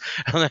circles?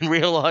 And then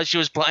realised she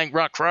was playing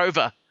ruck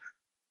rover.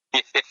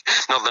 Yeah,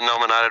 not the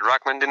nominated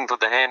ruckman, didn't put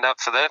the hand up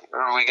for that.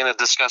 Are we going to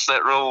discuss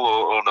that rule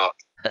or not?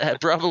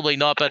 Probably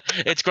not, but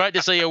it's great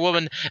to see a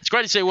woman. It's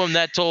great to see a woman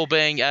that tall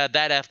being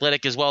that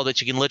athletic as well, that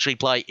she can literally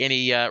play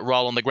any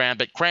role on the ground.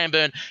 But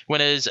Cranbourne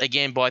winners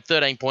again by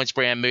 13 points.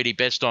 Breanne Moody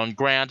best on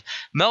ground.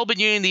 Melbourne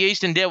Uni, the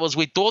Eastern Devils.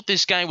 We thought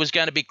this game was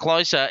going to be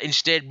closer.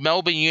 Instead,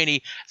 Melbourne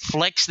Uni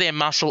flexed their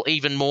muscle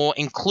even more,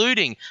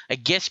 including a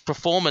guest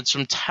performance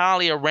from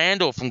Talia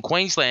Randall from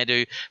Queensland,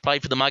 who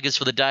played for the Muggers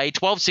for the day.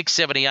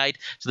 12-6-78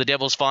 to the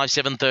Devils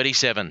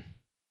 5-7-37.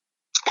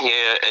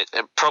 Yeah,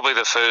 probably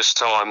the first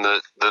time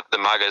that the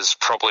Muggers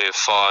probably have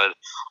fired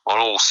on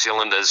all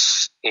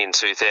cylinders in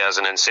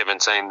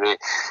 2017.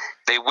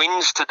 Their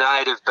wins to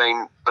date have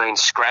been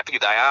scrappy.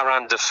 They are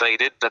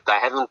undefeated, but they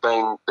haven't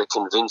been the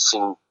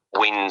convincing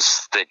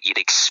wins that you'd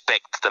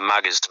expect the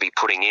Muggers to be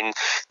putting in.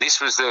 This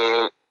was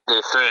their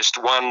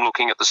first one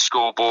looking at the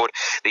scoreboard.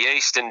 The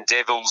Eastern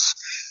Devils,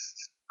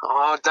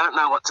 I don't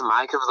know what to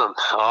make of them.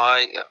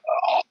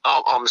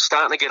 I'm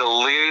starting to get a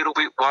little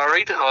bit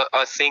worried.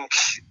 I think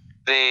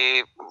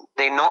they're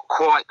not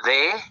quite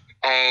there,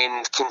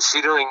 and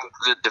considering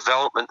the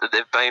development that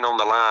they've been on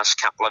the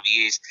last couple of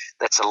years,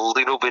 that's a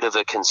little bit of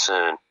a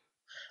concern.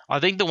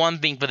 I think the one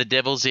thing for the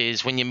Devils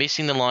is when you're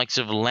missing the likes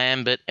of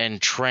Lambert and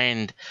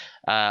Trend,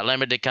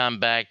 Lambert to come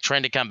back,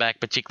 Trend to come back,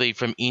 particularly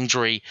from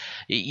injury,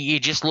 you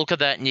just look at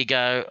that and you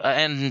go,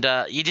 and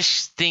you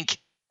just think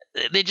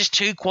they're just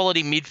two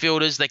quality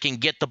midfielders that can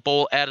get the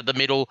ball out of the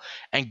middle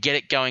and get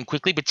it going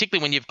quickly,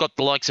 particularly when you've got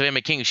the likes of Emma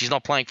King. She's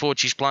not playing forward,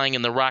 she's playing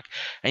in the ruck,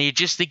 and you're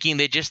just thinking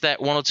they're just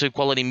that one or two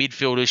quality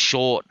midfielders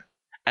short,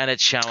 and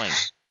it's showing.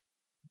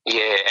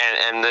 Yeah,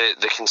 and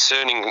the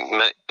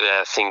concerning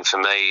thing for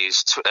me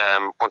is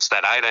once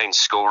that 18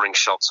 scoring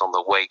shots on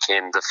the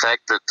weekend, the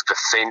fact that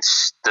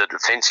the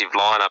defensive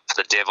lineup for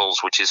the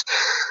Devils, which is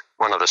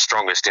one of the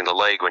strongest in the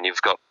league when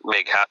you've got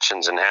Meg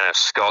Hutchins and Hannah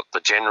Scott, the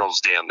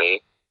generals down there,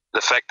 the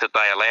fact that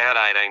they allowed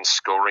 18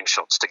 scoring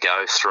shots to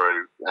go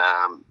through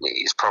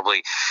is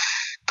probably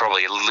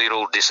a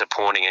little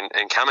disappointing.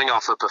 And coming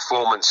off a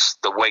performance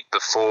the week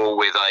before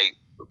where they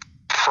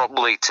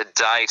probably to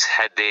date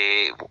had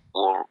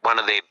one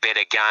of their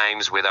better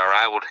games, where they were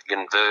able to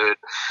convert,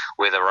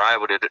 where they were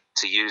able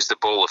to use the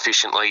ball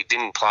efficiently,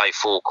 didn't play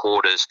 4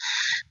 quarters,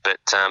 but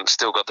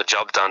still got the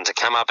job done. To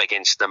come up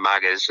against the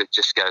Muggers, it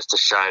just goes to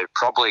show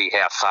probably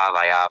how far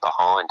they are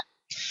behind.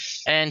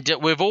 And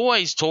we've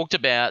always talked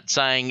about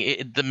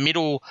saying the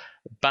middle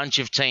bunch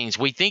of teams.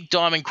 We think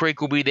Diamond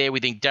Creek will be there. We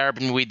think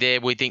Darebin will be there.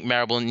 We think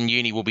Maribyrnong and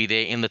Uni will be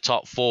there in the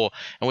top 4.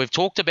 And we've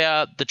talked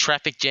about the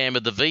traffic jam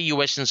of the VU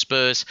Western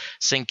Spurs,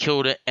 St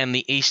Kilda and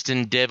the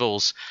Eastern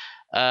Devils.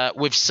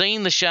 We've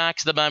seen the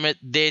Sharks at the moment.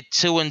 They're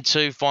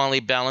 2-2, finally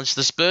balanced.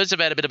 The Spurs have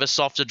had a bit of a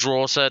softer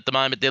draw, so at the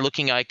moment they're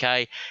looking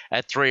okay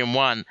at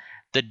 3-1.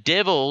 The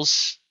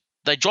Devils,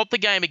 they dropped the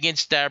game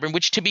against Darabin,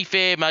 which, to be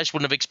fair, most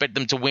wouldn't have expected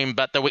them to win,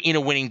 but they were in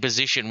a winning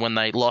position when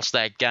they lost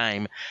that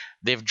game.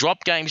 They've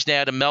dropped games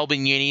now to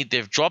Melbourne Uni.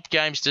 They've dropped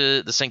games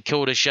to the St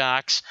Kilda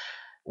Sharks.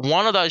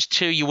 One of those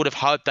two you would have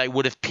hoped they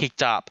would have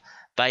picked up.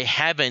 They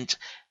haven't,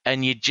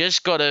 and you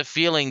just got a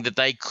feeling that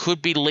they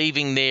could be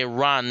leaving their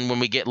run when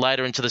we get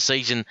later into the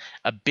season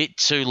a bit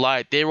too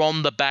late. They're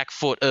on the back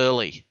foot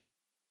early.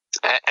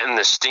 And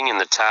the sting in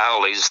the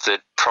tail is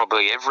that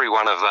probably every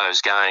one of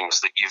those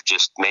games that you've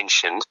just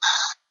mentioned,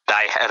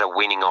 they had a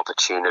winning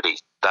opportunity.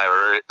 They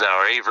were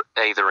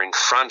either in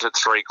front at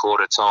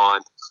three-quarter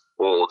time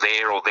or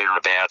there or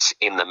thereabouts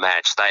in the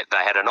match. They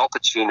had an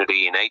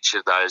opportunity in each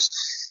of those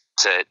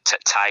to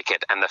take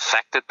it, and the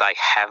fact that they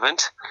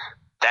haven't,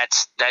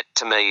 that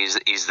to me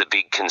is the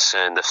big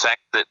concern. The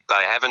fact that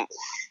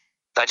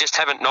they just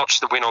haven't notched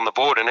the win on the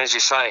board. And as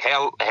you say,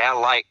 how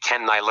late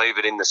can they leave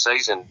it in the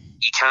season?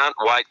 You can't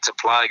wait to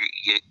play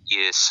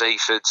your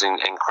Seafords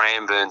and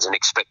Cranbournes and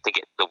expect to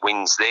get the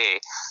wins there.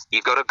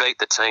 You've got to beat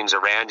the teams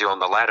around you on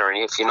the ladder.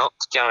 And if you're not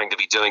going to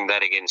be doing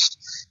that against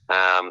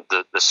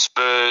the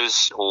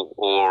Spurs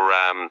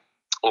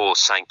or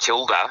St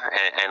Kilda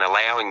and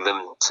allowing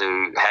them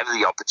to have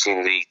the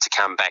opportunity to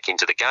come back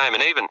into the game,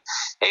 and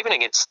even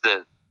against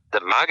the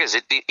Muggers,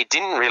 it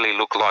didn't really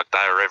look like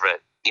they were ever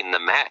in the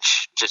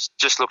match.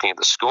 Just looking at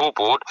the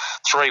scoreboard,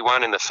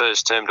 3-1 in the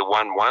first term to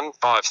 1-1,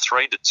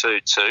 5-3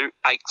 to 2-2,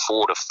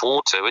 8-4 to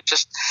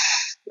 4-2.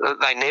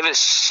 They never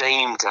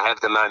seem to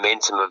have the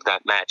momentum of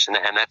that match, and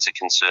that's a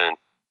concern.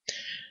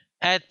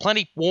 At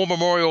Plenty War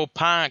Memorial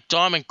Park,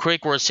 Diamond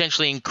Creek were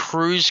essentially in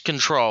cruise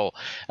control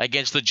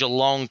against the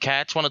Geelong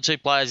Cats. 1 or 2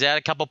 players out,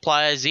 a couple of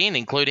players in,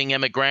 including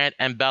Emma Grant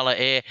and Bella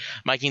Eyre,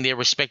 making their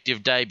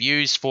respective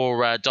debuts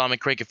for Diamond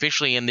Creek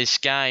officially in this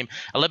game.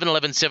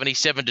 11-11,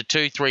 77 to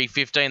 2-3,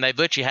 15. They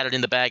virtually had it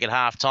in the bag at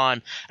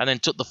half-time and then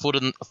took the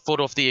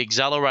foot off the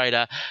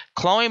accelerator.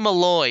 Chloe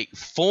Molloy,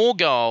 4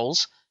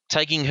 goals,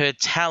 taking her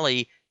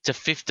tally to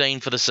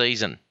 15 for the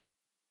season.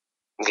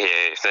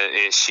 Yeah,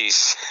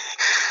 she's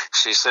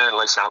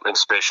certainly something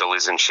special,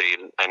 isn't she?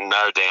 And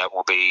no doubt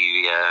will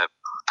be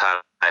part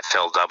of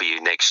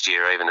FLW next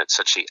year, even at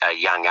such a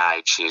young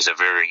age. She's a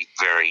very,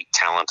 very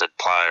talented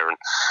player, and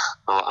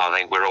I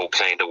think we're all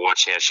keen to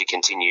watch how she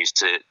continues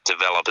to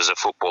develop as a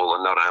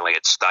footballer, not only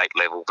at state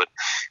level, but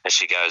as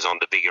she goes on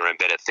to bigger and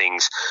better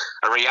things.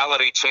 A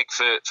reality check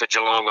for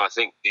Geelong, I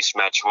think this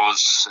match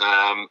was.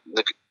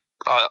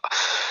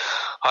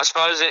 I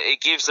suppose it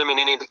gives them an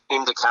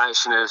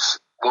indication of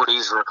what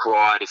is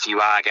required if you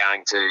are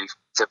going to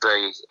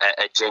be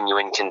a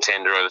genuine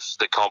contender of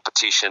the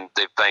competition.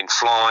 They've been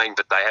flying,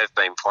 but they have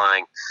been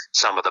playing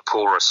some of the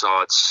poorer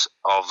sides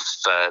of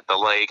the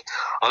league.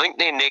 I think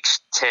their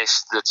next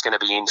test that's going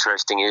to be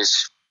interesting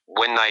is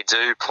when they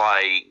do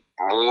play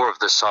more of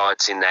the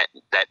sides in that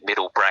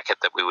middle bracket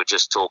that we were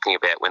just talking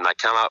about, when they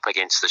come up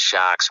against the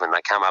Sharks, when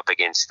they come up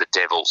against the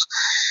Devils,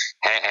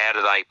 how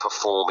do they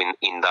perform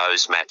in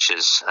those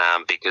matches?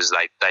 Because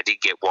they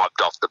did get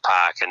wiped off the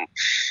park, and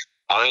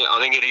I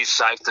think it is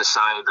safe to say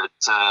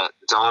that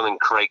Diamond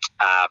Creek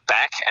are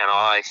back, and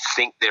I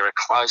think they're a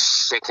close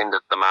second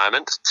at the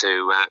moment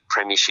to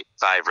premiership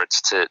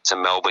favourites to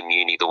Melbourne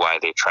Uni, the way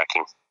they're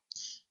tracking.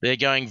 They're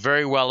going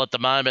very well at the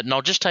moment. And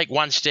I'll just take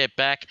one step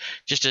back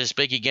just to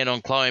speak again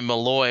on Chloe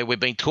Molloy. We've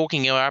been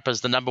talking her up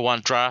as the number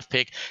 1 draft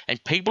pick,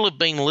 and people have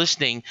been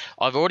listening.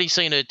 I've already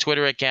seen her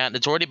Twitter account.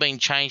 It's already been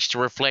changed to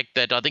reflect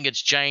that I think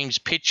it's James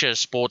Pitcher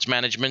Sports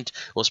Management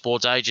or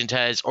Sports Agent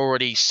has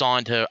already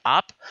signed her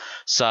up.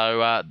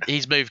 So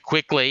he's moved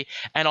quickly.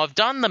 And I've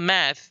done the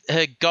math.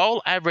 Her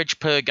goal average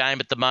per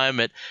game at the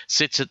moment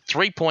sits at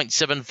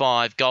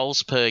 3.75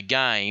 goals per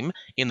game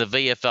in the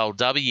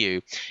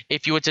VFLW.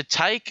 If you were to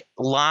take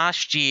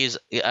last year's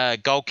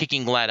goal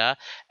kicking ladder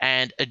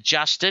and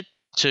adjust it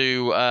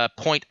to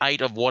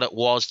 0.8 of what it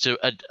was to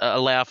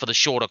allow for the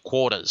shorter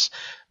quarters,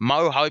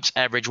 Mo Hope's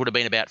average would have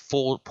been about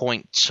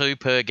 4.2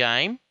 per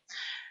game.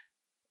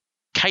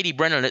 Katie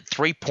Brennan at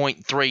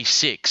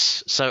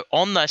 3.36. So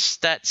on the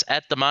stats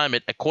at the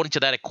moment, according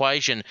to that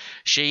equation,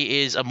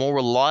 she is a more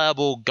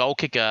reliable goal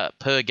kicker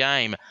per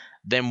game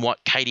than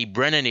what Katie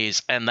Brennan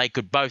is, and they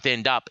could both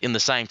end up in the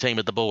same team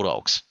at the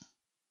Bulldogs.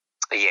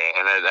 Yeah,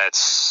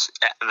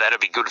 and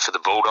that'd be good for the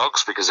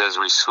Bulldogs, because as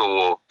we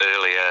saw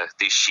earlier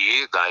this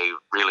year, they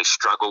really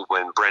struggled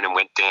when Brennan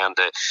went down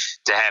to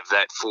have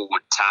that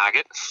forward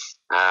target.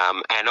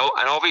 And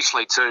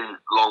obviously too,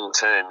 long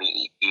term,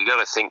 you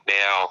got to think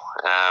now.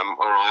 All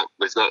right,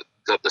 we've got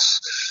the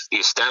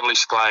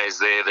established players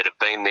there that have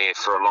been there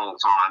for a long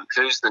time.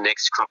 Who's the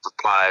next crop of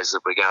players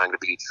that we're going to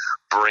be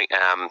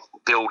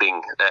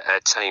building a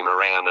team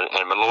around?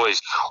 And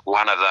Molloy's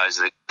one of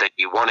those that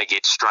you want to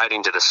get straight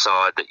into the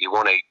side, that you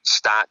want to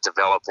start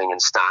developing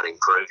and start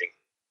improving.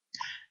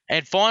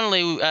 And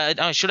finally,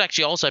 I should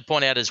actually also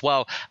point out as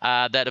well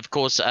that, of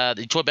course,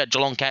 you talk about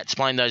Geelong Cats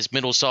playing those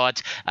middle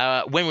sides.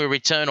 When we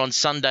return on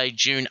Sunday,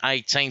 June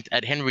 18th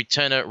at Henry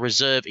Turner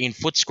Reserve in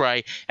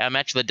Footscray, our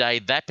match of the day,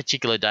 that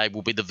particular day,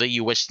 will be the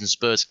VU Western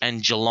Spurs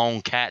and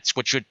Geelong Cats,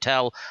 which should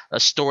tell a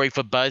story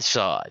for both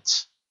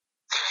sides.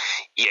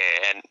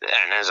 Yeah, and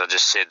as I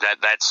just said,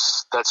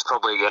 that's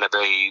probably going to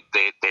be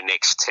their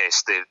next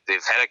test. They've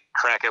had a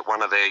crack at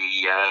one of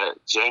the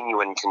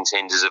genuine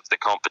contenders of the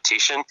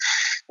competition,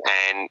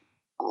 and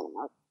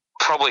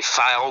probably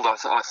failed.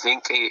 I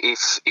think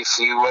if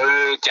you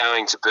were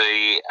going to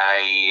be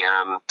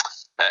a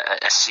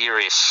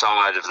serious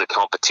side of the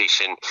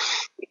competition,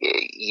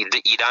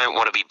 you don't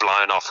want to be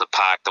blown off the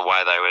park the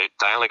way they were.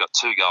 They only got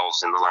 2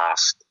 goals in the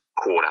last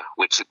quarter,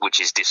 which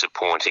is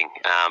disappointing.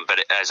 But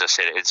as I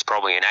said, it's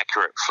probably an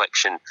accurate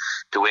reflection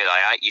to where they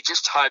are. You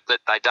just hope that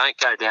they don't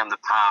go down the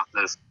path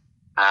of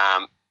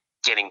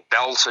getting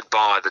belted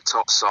by the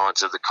top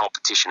sides of the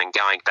competition and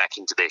going back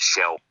into their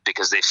shell,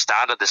 because they've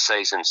started the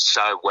season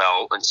so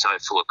well and so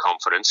full of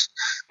confidence.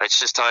 Let's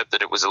just hope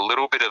that it was a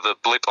little bit of a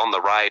blip on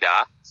the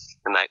radar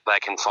and they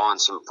can find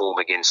some form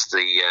against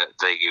the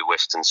VU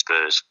Western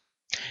Spurs.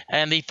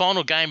 And the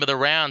final game of the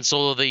round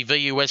saw the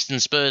VU Western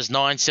Spurs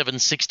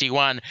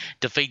 9-7-61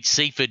 defeat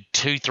Seaford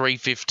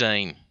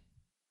 2-3-15.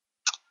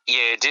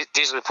 Yeah,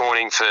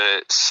 disappointing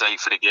for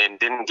Seaford again.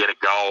 Didn't get a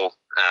goal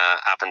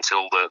up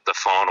until the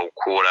final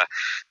quarter.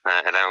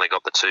 It only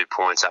got the 2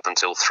 points up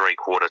until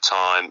three-quarter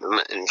time.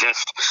 And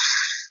just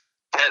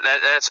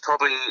that's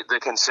probably the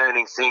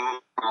concerning thing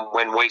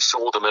when we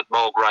saw them at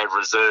Mulgrave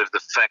Reserve, the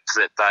fact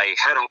that they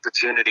had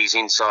opportunities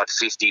inside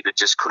 50 but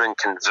just couldn't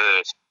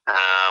convert.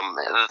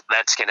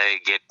 That's going to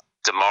get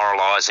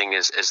demoralising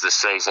as the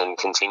season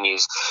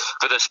continues.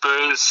 For the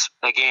Spurs,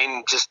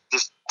 again, just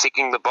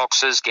ticking the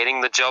boxes,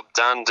 getting the job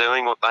done,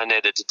 doing what they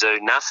needed to do.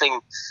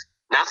 Nothing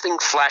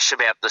flash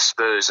about the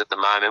Spurs at the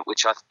moment,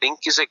 which I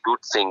think is a good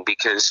thing,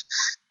 because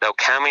they'll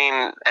come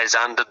in as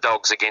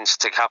underdogs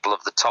against a couple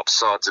of the top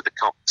sides of the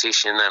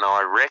competition, and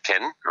I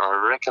reckon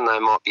they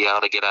might be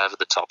able to get over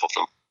the top of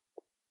them.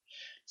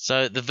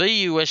 So the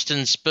VU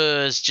Western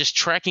Spurs just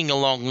tracking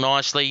along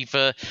nicely.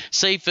 For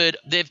Seaford,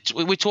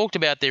 we talked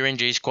about their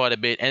injuries quite a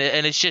bit,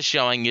 and it's just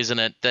showing, isn't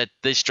it, that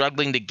they're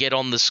struggling to get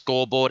on the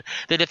scoreboard.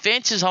 The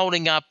defence is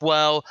holding up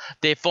well.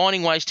 They're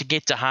finding ways to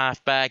get to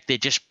halfback. They're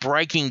just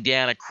breaking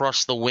down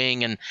across the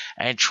wing and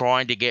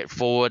trying to get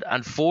forward.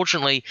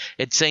 Unfortunately,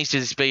 it seems to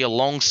just be a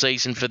long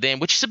season for them,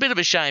 which is a bit of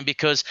a shame,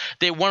 because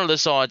they're one of the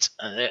sides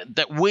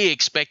that we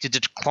expected to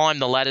climb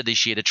the ladder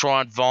this year, to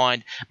try and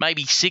find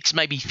maybe 6th,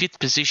 maybe 5th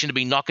position, to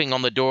be knocking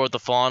on the door of the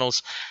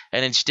finals,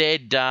 and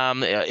instead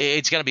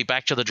it's going to be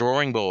back to the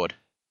drawing board.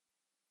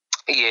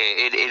 Yeah,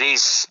 it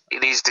is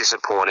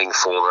disappointing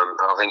for them.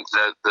 I think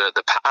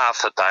the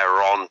path that they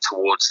were on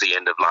towards the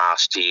end of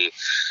last year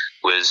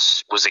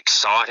was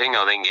exciting.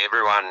 I think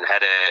everyone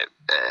had a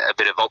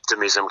bit of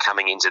optimism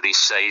coming into this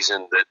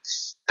season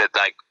that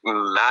they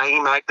may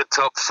make the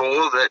top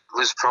 4. That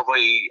was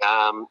probably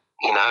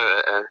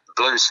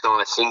blue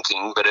sky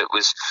thinking, but it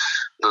was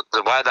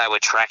the way they were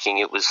tracking.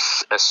 It was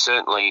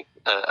certainly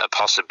a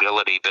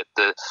possibility, but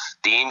the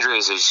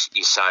injuries, as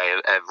you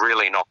say, have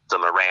really knocked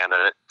them around,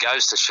 and it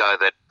goes to show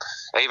that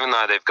even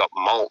though they've got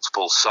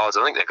multiple sides,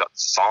 I think they've got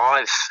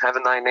 5,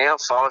 haven't they now?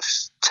 5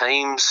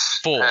 teams.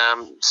 4.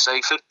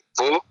 Seaford,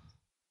 4.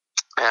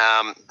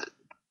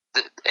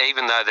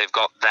 Even though they've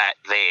got that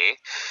there,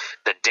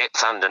 the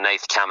depth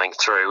underneath coming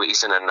through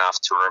isn't enough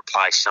to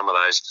replace some of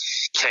those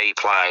key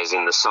players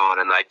in the side,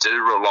 and they do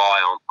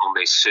rely on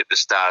these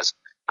superstars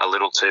a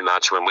little too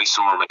much. When we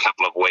saw them a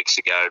couple of weeks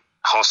ago,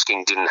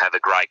 Hosking didn't have a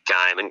great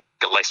game, and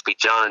Gillespie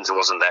Jones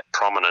wasn't that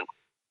prominent,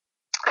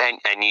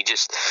 and you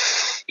just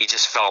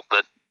felt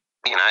that,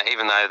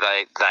 even though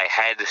they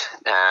had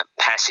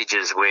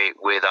passages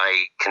where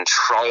they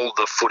controlled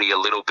the footy a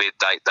little bit,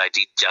 they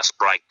did just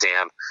break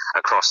down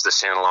across the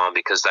centre line,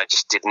 because they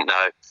just didn't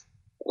know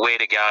where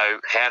to go,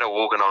 how to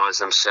organise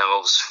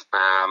themselves,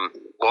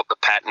 what the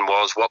pattern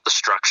was, what the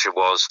structure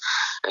was.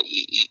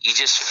 You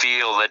just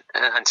feel that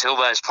until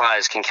those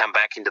players can come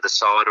back into the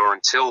side, or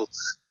until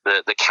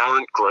the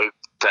current group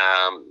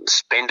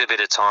spend a bit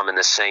of time in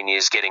the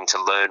seniors getting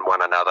to learn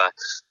one another,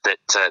 that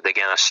they're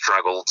going to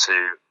struggle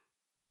to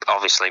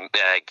obviously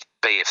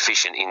be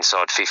efficient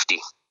inside 50.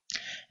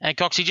 And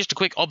Coxie, just a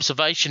quick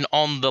observation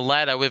on the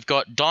ladder. We've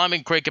got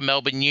Diamond Creek and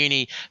Melbourne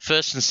Uni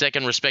first and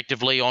second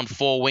respectively on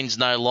 4 wins,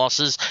 no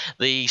losses.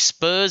 The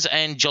Spurs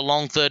and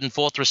Geelong third and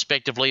fourth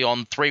respectively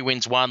on 3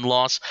 wins, 1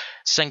 loss.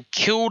 St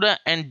Kilda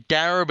and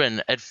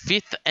Darebin at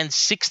 5th and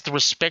 6th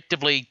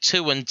respectively,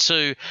 2 and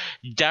 2.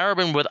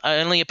 Darebin with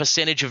only a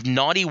percentage of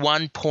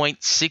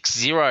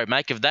 91.60.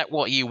 Make of that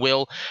what you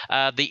will.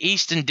 The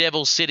Eastern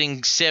Devils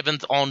sitting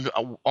 7th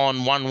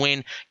on 1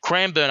 win.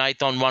 Cranbourne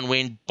 8th on 1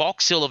 win.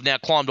 Box Hill have now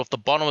climbed off the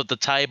bottom of the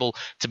table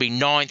to be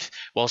 9th,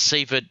 while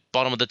Seaford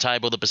bottom of the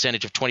table, the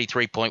percentage of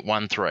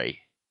 23.13.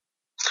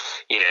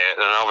 Yeah,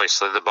 and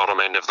obviously the bottom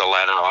end of the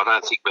ladder, I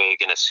don't think we're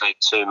going to see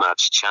too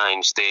much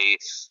change there.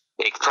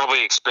 you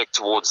probably expect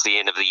towards the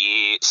end of the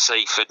year,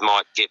 Seaford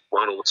might get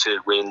 1 or 2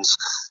 wins.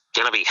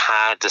 Going to be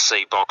hard to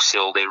see Box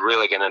Hill. They're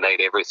really going to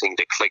need everything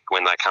to click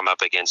when they come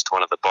up against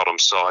one of the bottom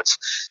sides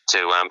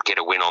to get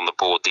a win on the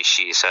board this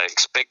year. So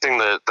expecting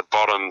the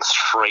bottom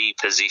 3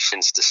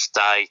 positions to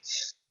stay.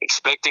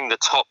 Expecting the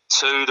top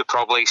 2 to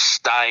probably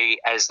stay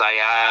as they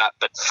are,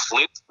 but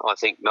flip. I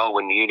think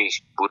Melbourne Uni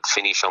would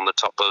finish on the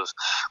top of,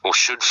 or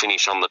should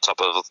finish on the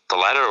top of the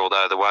ladder,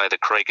 although the way the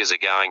Creekers are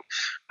going,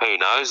 who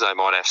knows, they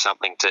might have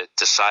something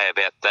to say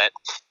about that.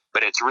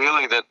 But it's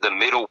really the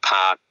middle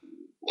part,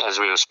 as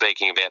we were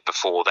speaking about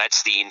before,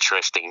 that's the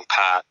interesting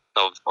part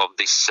of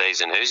this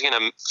season. Who's going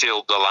to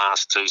fill the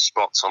last 2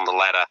 spots on the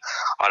ladder?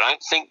 I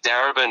don't think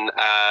Darebin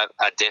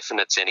are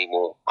definites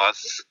anymore. I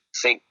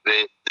think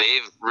that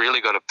they've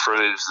really got to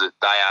prove that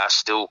they are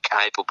still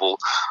capable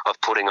of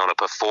putting on a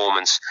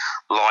performance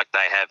like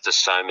they have for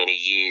so many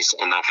years,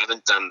 and they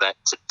haven't done that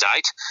to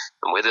date.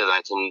 And whether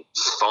they can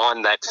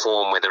find that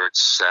form, whether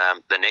it's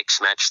the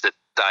next match that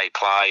they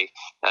play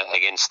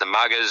against the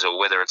Muggers or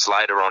whether it's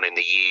later on in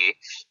the year,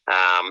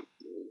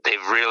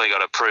 they've really got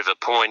to prove a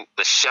point.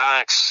 The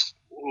Sharks,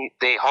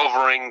 they're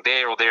hovering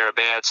there or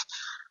thereabouts.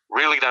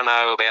 Really don't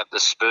know about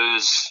the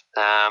Spurs.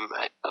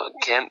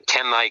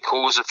 Can they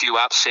cause a few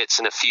upsets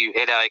and a few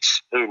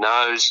headaches? Who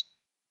knows?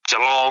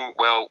 Geelong,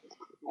 well,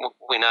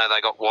 we know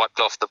they got wiped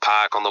off the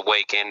park on the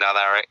weekend. Are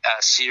they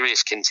a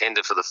serious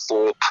contender for the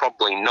 4?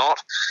 Probably not.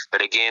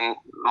 But again,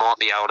 might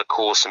be able to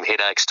cause some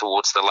headaches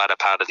towards the latter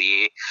part of the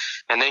year.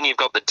 And then you've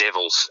got the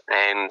Devils.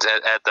 And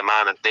at the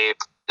moment,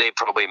 they're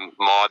probably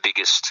my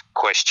biggest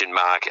question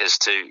mark as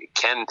to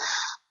can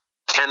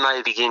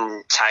they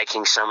begin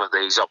taking some of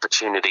these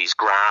opportunities,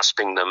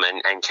 grasping them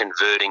and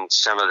converting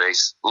some of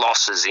these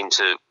losses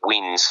into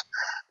wins?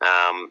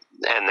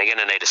 And they're going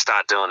to need to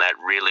start doing that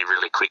really,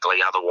 really quickly.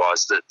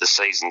 Otherwise, the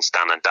season's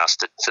done and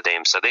dusted for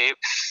them. So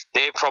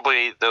they're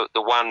probably the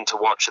one to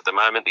watch at the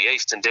moment, the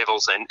Eastern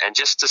Devils, and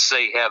just to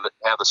see how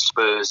the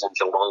Spurs and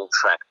Geelong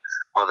track.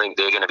 I think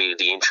they're going to be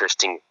the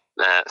interesting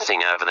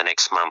thing over the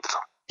next month.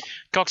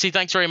 Coxie,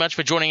 thanks very much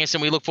for joining us,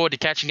 and we look forward to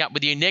catching up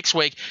with you next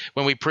week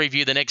when we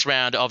preview the next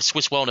round of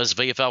Swiss Wellness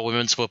VFL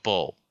Women's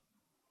Football.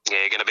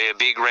 Yeah, going to be a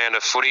big round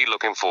of footy.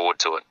 Looking forward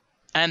to it.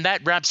 And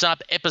that wraps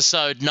up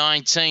episode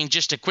 19.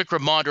 Just a quick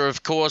reminder,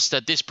 of course,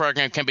 that this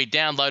program can be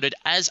downloaded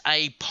as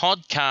a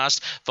podcast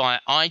via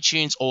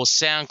iTunes or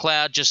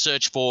SoundCloud. Just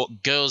search for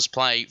Girls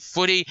Play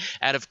Footy.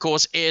 And, of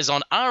course, airs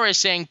on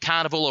RSN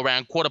Carnival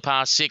around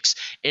 6:15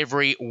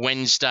 every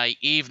Wednesday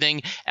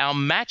evening. Our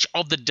match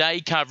of the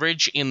day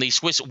coverage in the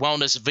Swiss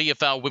Wellness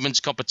VFL Women's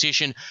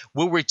Competition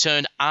will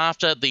return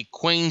after the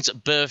Queen's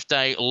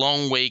Birthday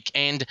long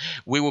weekend.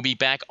 We will be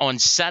back on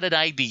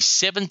Saturday, the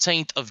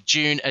 17th of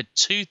June at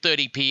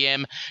 2:30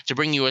 p.m. to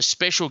bring you a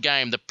special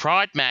game, the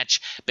Pride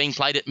match being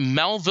played at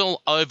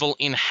Melville Oval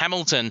in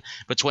Hamilton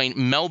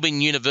between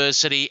Melbourne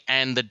University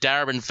and the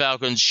Darebin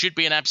Falcons. Should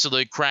be an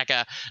absolute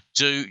cracker.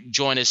 Do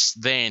join us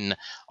then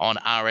on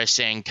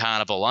RSN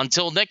Carnival.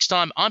 Until next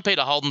time, I'm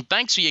Peter Holden.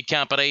 Thanks for your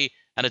company,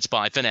 and it's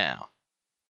bye for now.